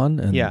headphones on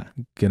and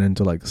get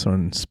into like a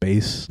certain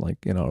space,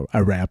 like, you know,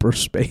 a rapper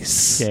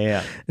space.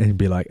 Yeah. And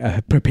be like,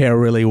 I prepare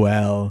really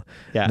well.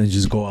 Yeah. And then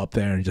just go up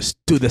there and just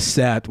do the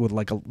set with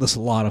like this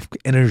a lot of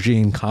energy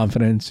and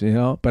confidence, you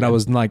know. But I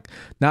was like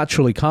not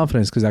truly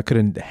confident because I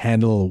couldn't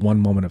handle one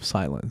moment of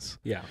silence.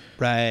 Yeah.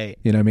 Right.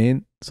 You know what I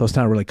mean? So it's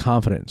not really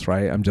confidence,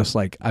 right? I'm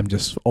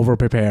just over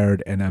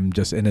prepared, and I'm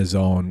just in a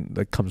zone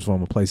that comes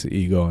from a place of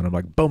ego, and I'm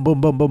like boom,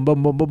 boom, boom, boom,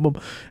 boom, boom, boom, boom,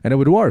 and it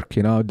would work,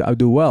 you know. I'd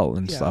do well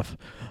and stuff.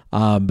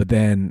 But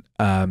then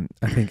I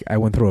think I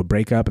went through a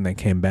breakup and then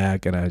came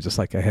back, and I was just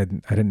like I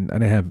didn't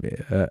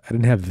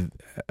have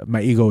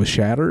my ego was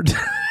shattered.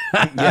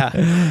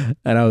 Yeah.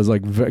 And I was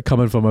like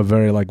coming from a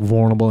very like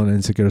vulnerable and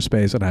insecure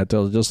space, and I had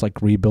to just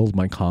like rebuild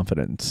my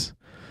confidence.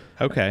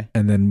 Okay.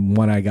 And then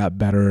when I got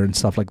better and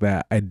stuff like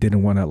that, I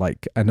didn't want to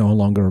like, I no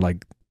longer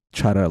like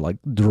try to like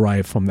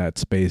derive from that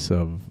space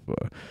of,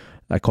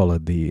 I call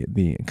it the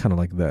kind of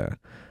like the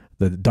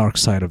dark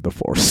side of the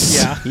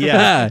force.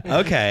 Yeah.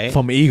 Okay.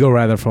 From ego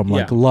rather from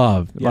like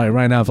love. Yeah. Like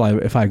right now,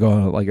 if I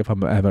go, like if I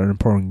have an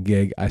important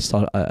gig, I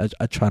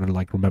try to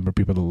like remember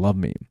people that love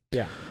me.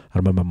 Yeah. I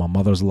remember my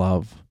mother's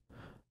love,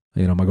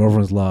 you know, my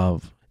girlfriend's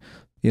love,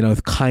 you know,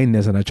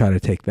 kindness. And I try to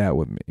take that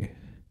with me.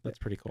 That's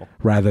pretty cool.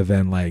 Rather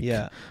than like,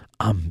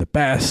 I'm the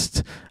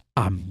best.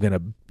 I'm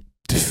gonna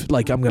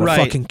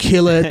fucking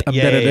kill it. I'm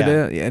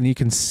and you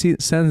can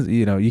sense,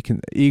 you know,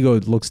 ego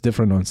looks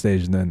different on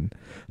stage than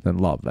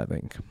love, I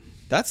think.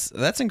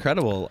 That's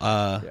incredible.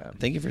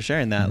 Thank you for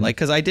sharing that. Mm-hmm. Like,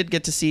 because I did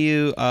get to see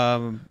you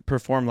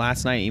perform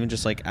last night, even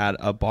just like at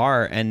a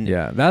bar, and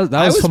that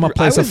was from a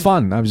place of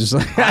fun. I was just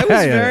like, I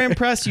was very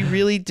impressed. You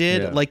really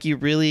did like, you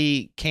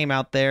really came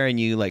out there and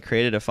you like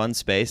created a fun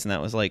space, and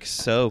that was like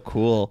so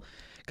cool.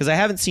 Because I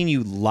haven't seen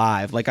you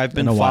live. Like I've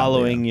been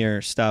following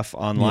your stuff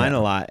online a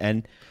lot,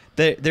 and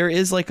there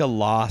is like a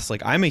loss.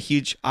 Like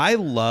I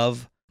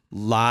love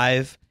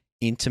live,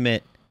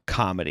 intimate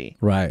comedy.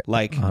 Right.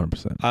 Like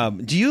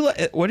 100%. Do you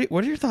what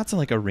are your thoughts on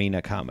like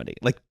arena comedy?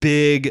 Like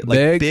big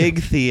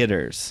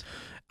theaters.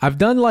 I've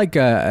done like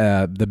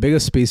the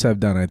biggest piece I've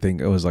done, I think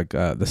it was like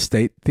the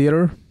State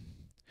Theater.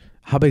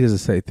 How big is the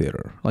State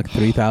Theater? Like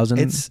 3,000?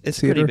 It's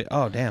pretty big.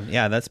 Oh damn.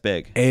 Yeah, that's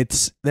big.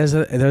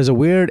 There's a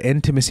weird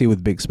intimacy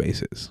with big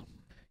spaces.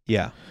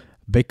 Yeah.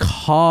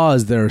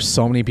 Because there's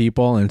so many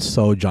people and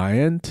so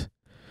giant,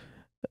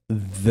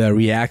 the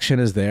reaction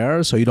is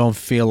there, so you don't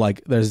feel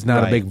like there's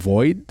not a big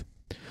void.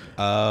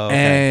 Oh. Okay.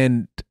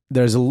 And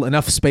there's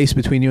enough space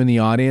between you and the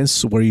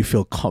audience where you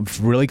feel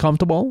really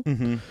comfortable.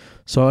 Mm-hmm.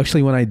 So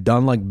actually, when I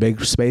done like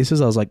big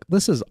spaces, I was like,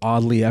 this is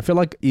oddly, I feel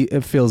like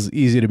it feels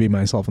easy to be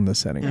myself in this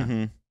setting.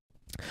 Mm-hmm.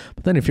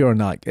 But then if you're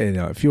not, you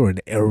know, if you're in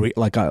area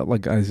like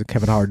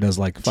Kevin Hart does,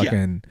 like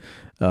fucking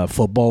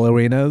football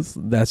arenas,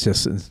 that's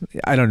just,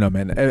 I don't know,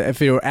 man.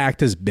 If your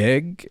act is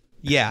big,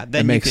 then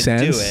it makes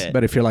sense. Do it,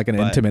 but if you're like an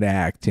intimate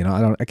act, you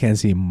know, I can't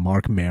see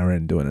Mark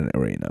Maron doing an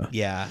arena.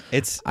 Yeah,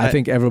 I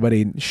think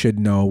everybody should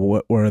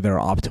know where they're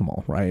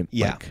optimal, right?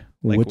 Yeah,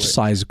 like which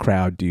size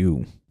crowd do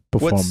you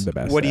perform the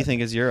best? What do you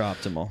think is your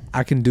optimal?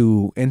 I can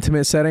do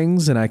intimate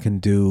settings, and I can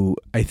do.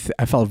 I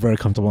felt very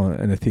comfortable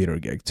in a theater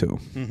gig too.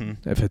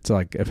 Mm-hmm.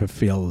 If it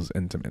feels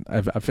intimate,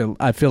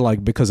 I feel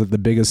like because of the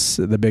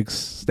big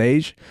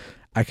stage,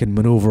 I can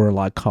maneuver a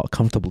lot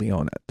comfortably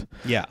on it.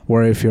 Yeah.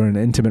 Where if you're in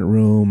an intimate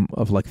room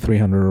of like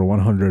 300 or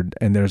 100,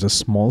 and there's a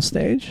small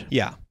stage,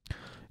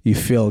 you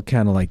feel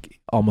kind of like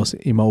almost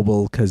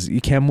immobile because you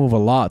can't move a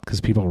lot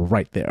because people are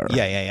right there.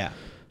 Yeah.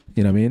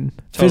 You know what I mean?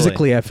 Totally.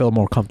 Physically, I feel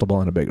more comfortable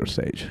on a bigger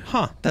stage.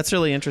 Huh. That's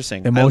really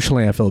interesting.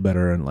 Emotionally, I feel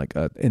better in like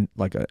a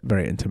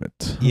very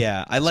intimate.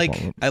 Yeah, I small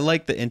room.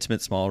 like the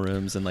intimate small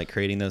rooms and like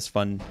creating those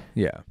fun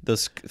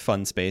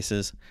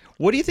spaces.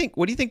 What do you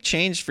think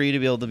changed for you to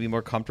be able to be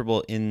more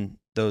comfortable in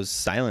those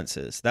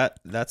silences?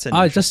 That's an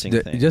interesting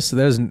thing. That's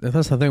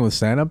the thing with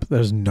stand up.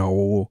 There's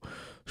no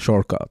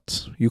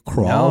shortcuts. You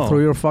crawl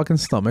through your fucking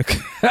stomach.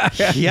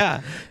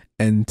 Yeah.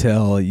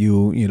 Until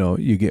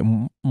you get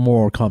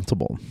more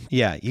comfortable.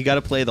 Yeah, you got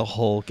to play the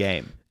whole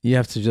game. You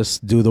have to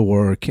just do the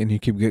work, and you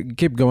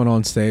keep going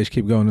on stage,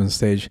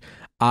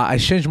 I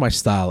changed my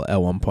style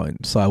at one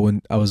point. So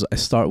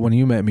when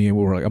you met me,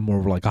 I'm more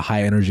of like a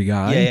high energy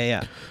guy.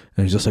 Yeah.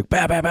 And it's just like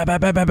bah, bah, bah, bah,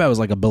 bah, bah, bah. It was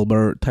like a Bill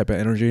Burr type of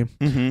energy.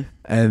 Mm-hmm.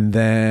 And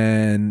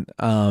then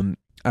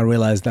I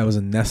realized that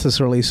wasn't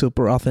necessarily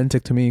super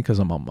authentic to me because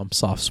I'm a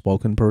soft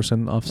spoken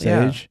person off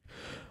stage.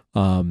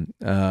 And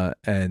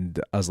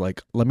I was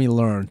like, let me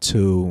learn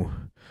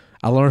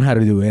I learned how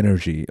to do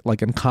energy.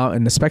 Like in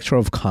the spectrum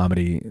of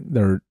comedy,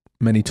 there are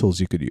many tools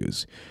you could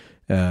use,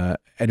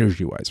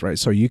 energy wise, right?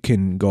 So you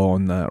can go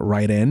on the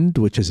right end,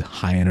 which is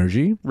high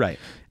energy, right?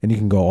 And you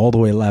can go all the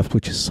way left,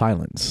 which is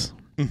silence.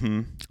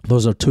 Mm-hmm.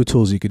 Those are two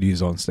tools you could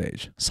use on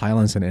stage: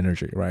 silence and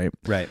energy, right?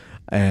 Right.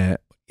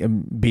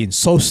 Being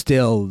so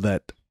still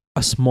that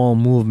a small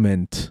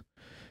movement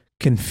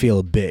can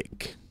feel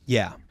big.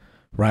 Yeah.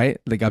 Right?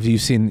 Like if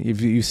you've seen,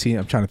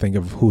 I'm trying to think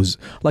of who's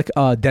like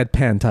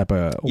deadpan type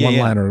of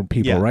one-liner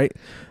people, right?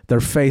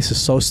 Their face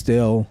is so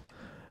still,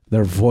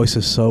 their voice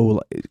is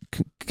so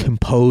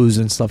composed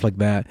and stuff like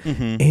that.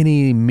 Mm-hmm.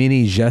 Any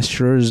mini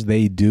gestures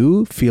they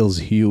do feels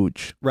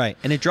huge. Right.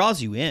 And it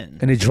draws you in.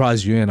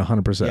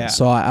 100%. Yeah.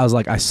 So I was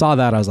like, I saw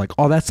that. I was like,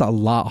 oh, that's a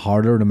lot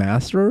harder to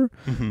master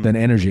than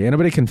energy.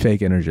 Anybody can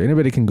fake energy.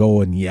 Anybody can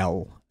go and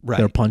yell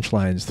their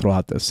punchlines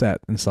throughout the set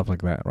and stuff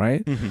like that,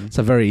 right? Mm-hmm. It's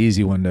a very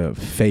easy one to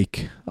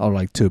fake or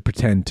like to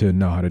pretend to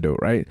know how to do,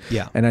 right?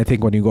 Yeah. And I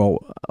think when you go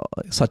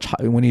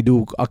when you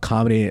do a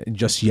comedy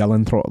just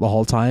yelling through the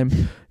whole time,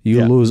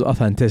 you lose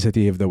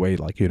authenticity of the way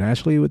like you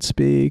naturally would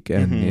speak,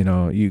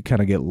 and you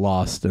kind of get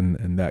lost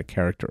in that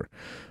character.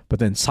 But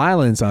then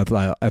silence, I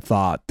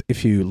thought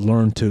if you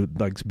learn to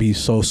like be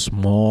so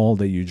small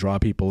that you draw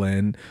people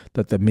in,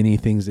 that the many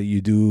things that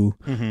you do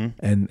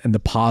and the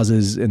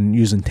pauses and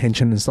using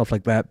tension and stuff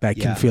like that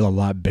can feel a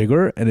lot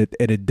bigger, and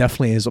it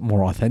definitely is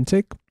more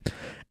authentic,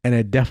 and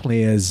it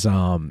definitely is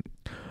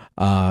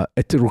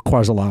it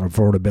requires a lot of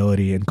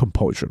vulnerability and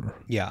composure.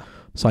 Yeah.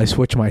 So I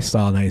switched my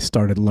style and I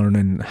started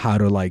learning how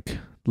to like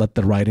let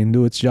the writing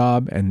do its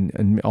job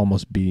and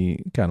almost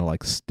be kind of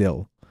like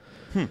still.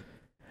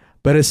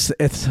 But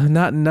it's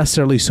not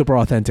necessarily super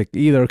authentic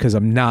either because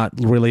I'm not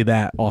really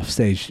that off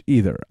stage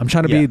either. I'm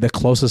trying to be the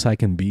closest I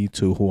can be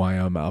to who I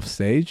am off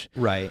stage,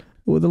 right?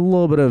 With a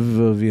little bit of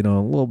a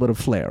little bit of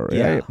flair,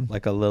 right?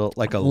 Like a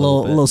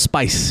little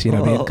spice, you know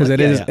what I mean? Because it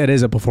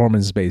is a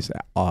performance based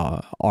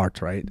art,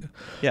 right?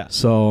 Yeah.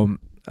 So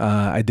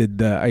I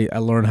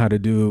learned how to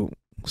do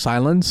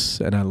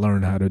silence, and I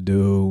learned how to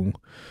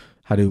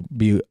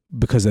be,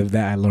 because of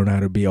that I learned how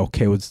to be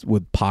okay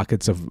with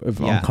pockets of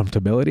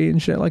uncomfortability and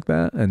shit like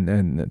that,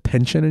 and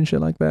tension and shit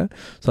like that.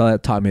 So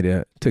that taught me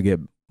to get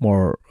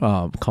more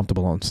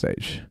comfortable on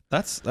stage.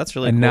 That's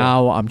really and cool.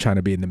 Now I'm trying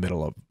to be in the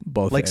middle of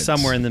both, like ends.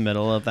 Somewhere in the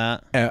middle of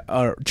that,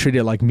 or treat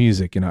it like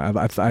music.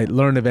 I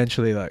learned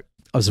eventually, like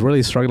I was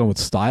really struggling with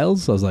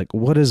styles. I was like,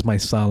 what is my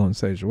style on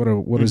stage?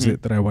 What is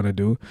it that I want to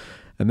do?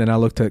 And then I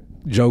looked at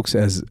jokes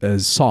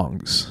as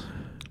songs.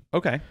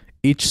 Okay.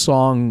 Each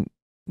song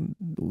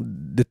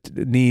that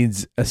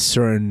needs a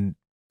certain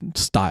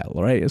style,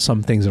 right?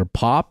 Some things are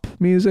pop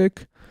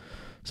music,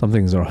 some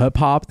things are hip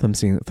hop,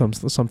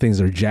 some things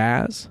are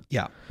jazz.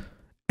 Yeah.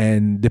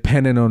 And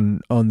depending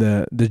on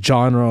the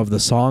genre of the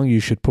song, you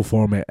should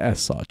perform it as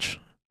such.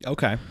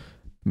 Okay.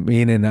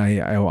 Meaning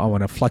I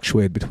want to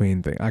fluctuate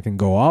between things. I can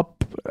go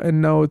up in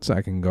notes,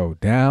 I can go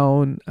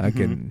down, I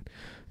can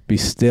be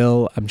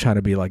still. I'm trying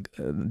to be like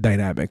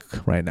dynamic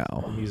right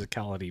now.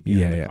 Musicality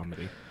beyond the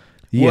comedy.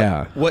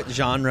 Yeah. What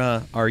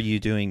genre are you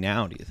doing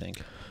now, do you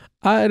think?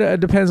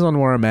 It depends on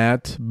where I'm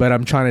at, but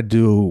I'm trying to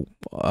do,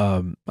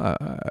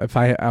 if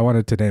I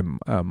wanted to name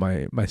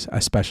my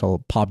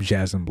special, pop,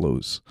 jazz, and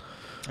blues.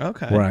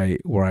 Okay.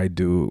 Where I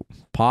do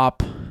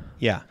pop.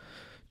 Yeah.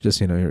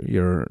 Just,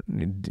 your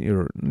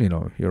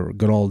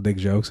good old dick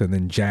jokes, and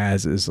then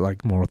jazz is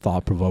like more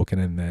thought provoking,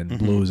 and then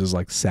blues is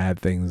like sad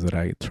things that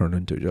I turn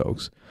into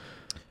jokes.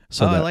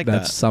 So I like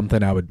that's that.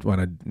 something I would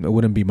want to. It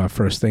wouldn't be my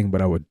first thing,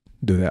 but I would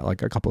do that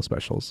like a couple of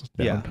specials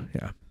down.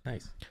 Yeah.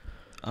 Nice.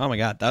 Oh my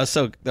god, that was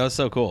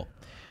so cool.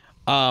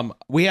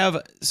 We have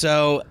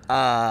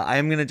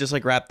I'm gonna just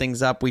like wrap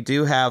things up. We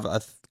do have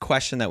a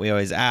question that we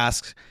always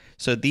ask.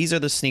 So these are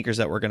the sneakers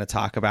that we're gonna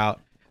talk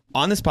about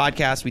on this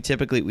podcast.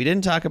 We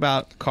didn't talk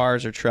about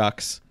cars or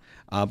trucks,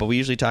 but we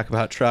usually talk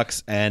about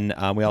trucks, and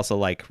we also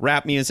like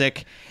rap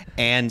music.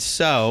 And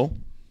so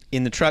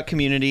in the truck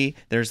community,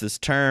 there's this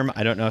term,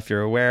 I don't know if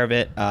you're aware of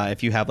it,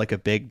 if you have like a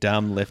big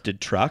dumb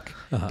lifted truck,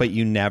 but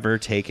you never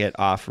take it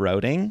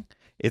off-roading,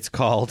 It's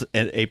called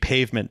a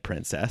pavement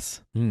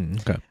princess.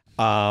 Okay.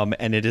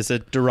 And it is a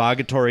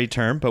derogatory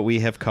term, but we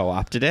have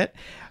co-opted it.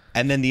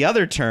 And then the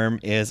other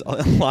term is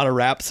a lot of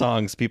rap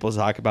songs. People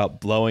talk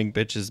about blowing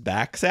bitches'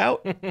 backs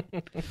out,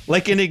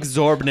 like an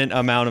exorbitant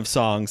amount of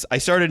songs. I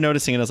started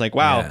noticing it. I was like,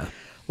 wow,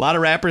 a lot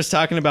of rappers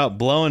talking about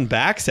blowing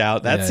backs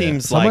out. That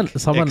seems someone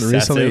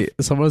excessive.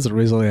 Someone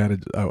recently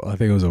had I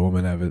think it was a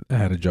woman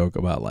had a joke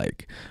about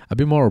like, I'd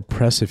be more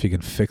impressed if you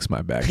can fix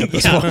my back at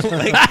this point.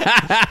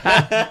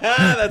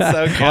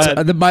 That's so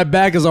good. My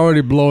back is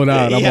already blown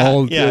out. I'm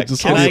all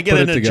just can I get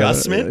an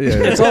adjustment?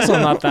 It's also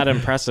not that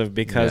impressive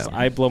because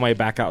I blow my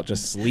back out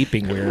just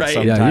sleeping weird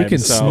sometimes. Yeah, you can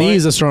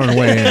sneeze a certain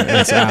way and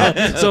it's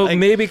out. So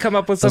maybe come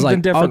up with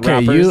something different,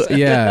 okay, rappers.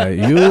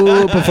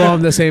 you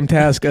perform the same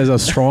task as a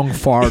strong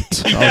fart.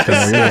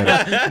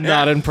 Okay,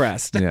 not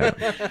impressed.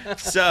 Yeah.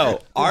 So,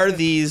 are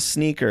these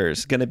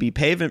sneakers going to be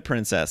pavement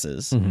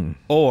princesses,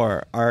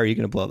 or are you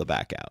going to blow the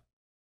back out?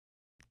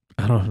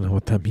 I don't know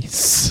what that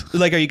means.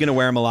 Like, are you going to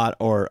wear them a lot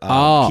or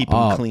keep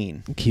them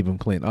clean? Keep them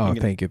clean. Oh,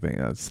 thank you.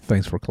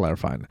 Thanks for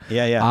clarifying.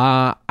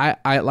 Yeah.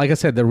 I like I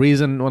said,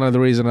 one of the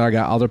reasons I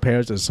got other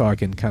pairs is so I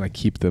can kind of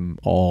keep them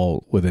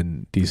all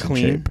within decent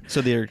shape.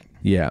 So they're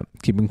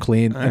keep them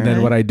clean. And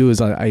then what I do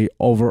is I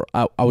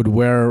would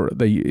wear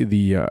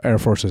the Air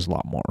Forces a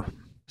lot more.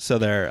 So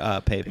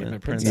they're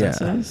pavement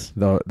princesses.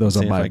 Yeah, those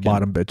are my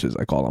bottom bitches.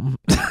 I call them.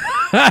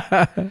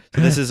 So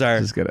this is our.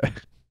 Just kidding.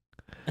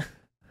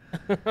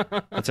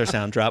 That's our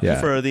sound drop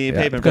for the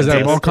pavement because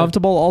they're more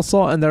comfortable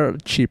also and they're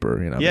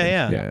cheaper.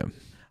 Yeah.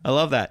 I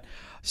love that.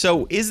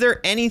 So, is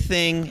there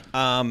anything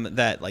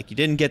that like you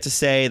didn't get to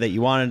say that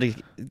you wanted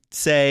to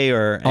say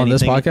or anything? On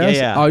this podcast?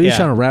 Yeah. Oh, you're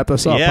trying to wrap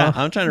this up? Yeah,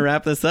 huh? I'm trying to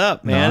wrap this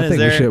up, man. No, I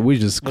think we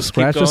just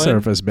scratch the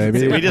surface,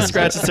 baby. We just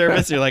scratch the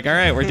surface. You're like, all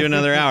right, we're doing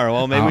another hour.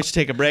 Well, maybe we should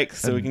take a break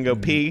so we can go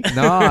pee.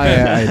 No,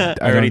 I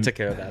already took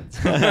care of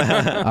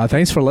that.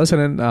 Thanks for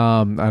listening.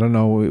 I don't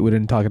know. We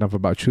didn't talk enough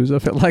about shoes. I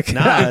feel like.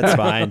 No, that's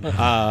fine.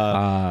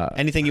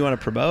 Anything you want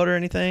to promote or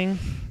anything?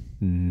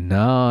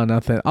 No,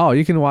 nothing. Oh,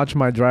 you can watch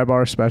my Dry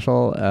Bar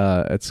special.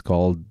 It's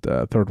called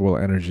Third World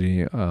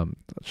Energy.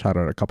 Shot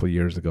out a couple of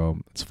years ago.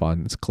 It's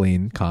fun. It's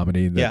clean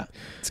comedy. That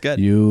it's good.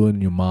 You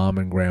and your mom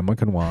and grandma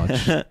can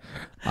watch.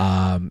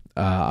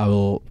 I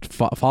will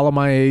follow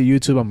my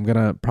YouTube. I'm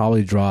gonna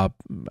probably drop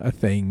a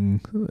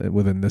thing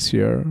within this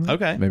year.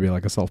 Okay. Maybe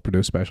like a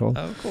self-produced special.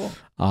 Oh, cool.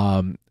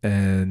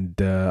 And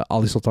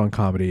Ali Sultan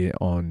Comedy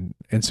on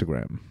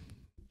Instagram.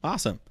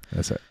 Awesome.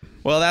 That's it.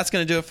 Well, that's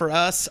going to do it for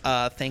us.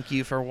 Thank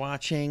you for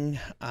watching.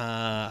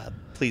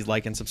 Please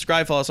like and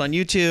subscribe. Follow us on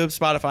YouTube,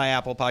 Spotify,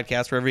 Apple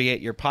Podcasts, wherever you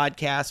get your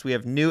podcasts. We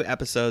have new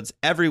episodes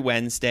every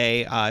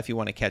Wednesday. If you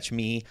want to catch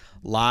me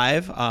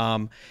live,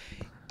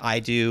 I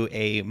do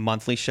a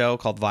monthly show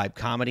called Vibe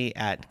Comedy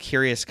at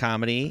Curious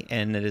Comedy,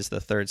 and it is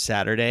the third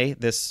Saturday.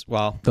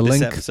 The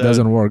link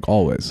doesn't work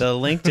always. The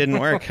link didn't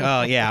work.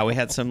 Oh, yeah, we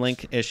had some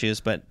link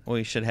issues, but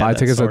we should have buy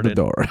tickets sorted. at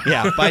the door.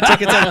 Yeah, buy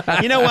tickets.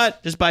 You know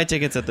what? Just buy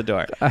tickets at the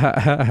door.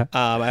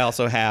 I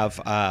also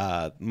have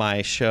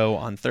my show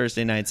on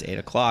Thursday nights, 8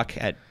 o'clock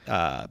at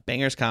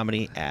Bangers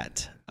Comedy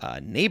at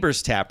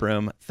Neighbors Tap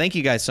Room. Thank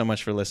you guys so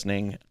much for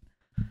listening.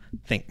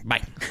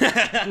 Bye.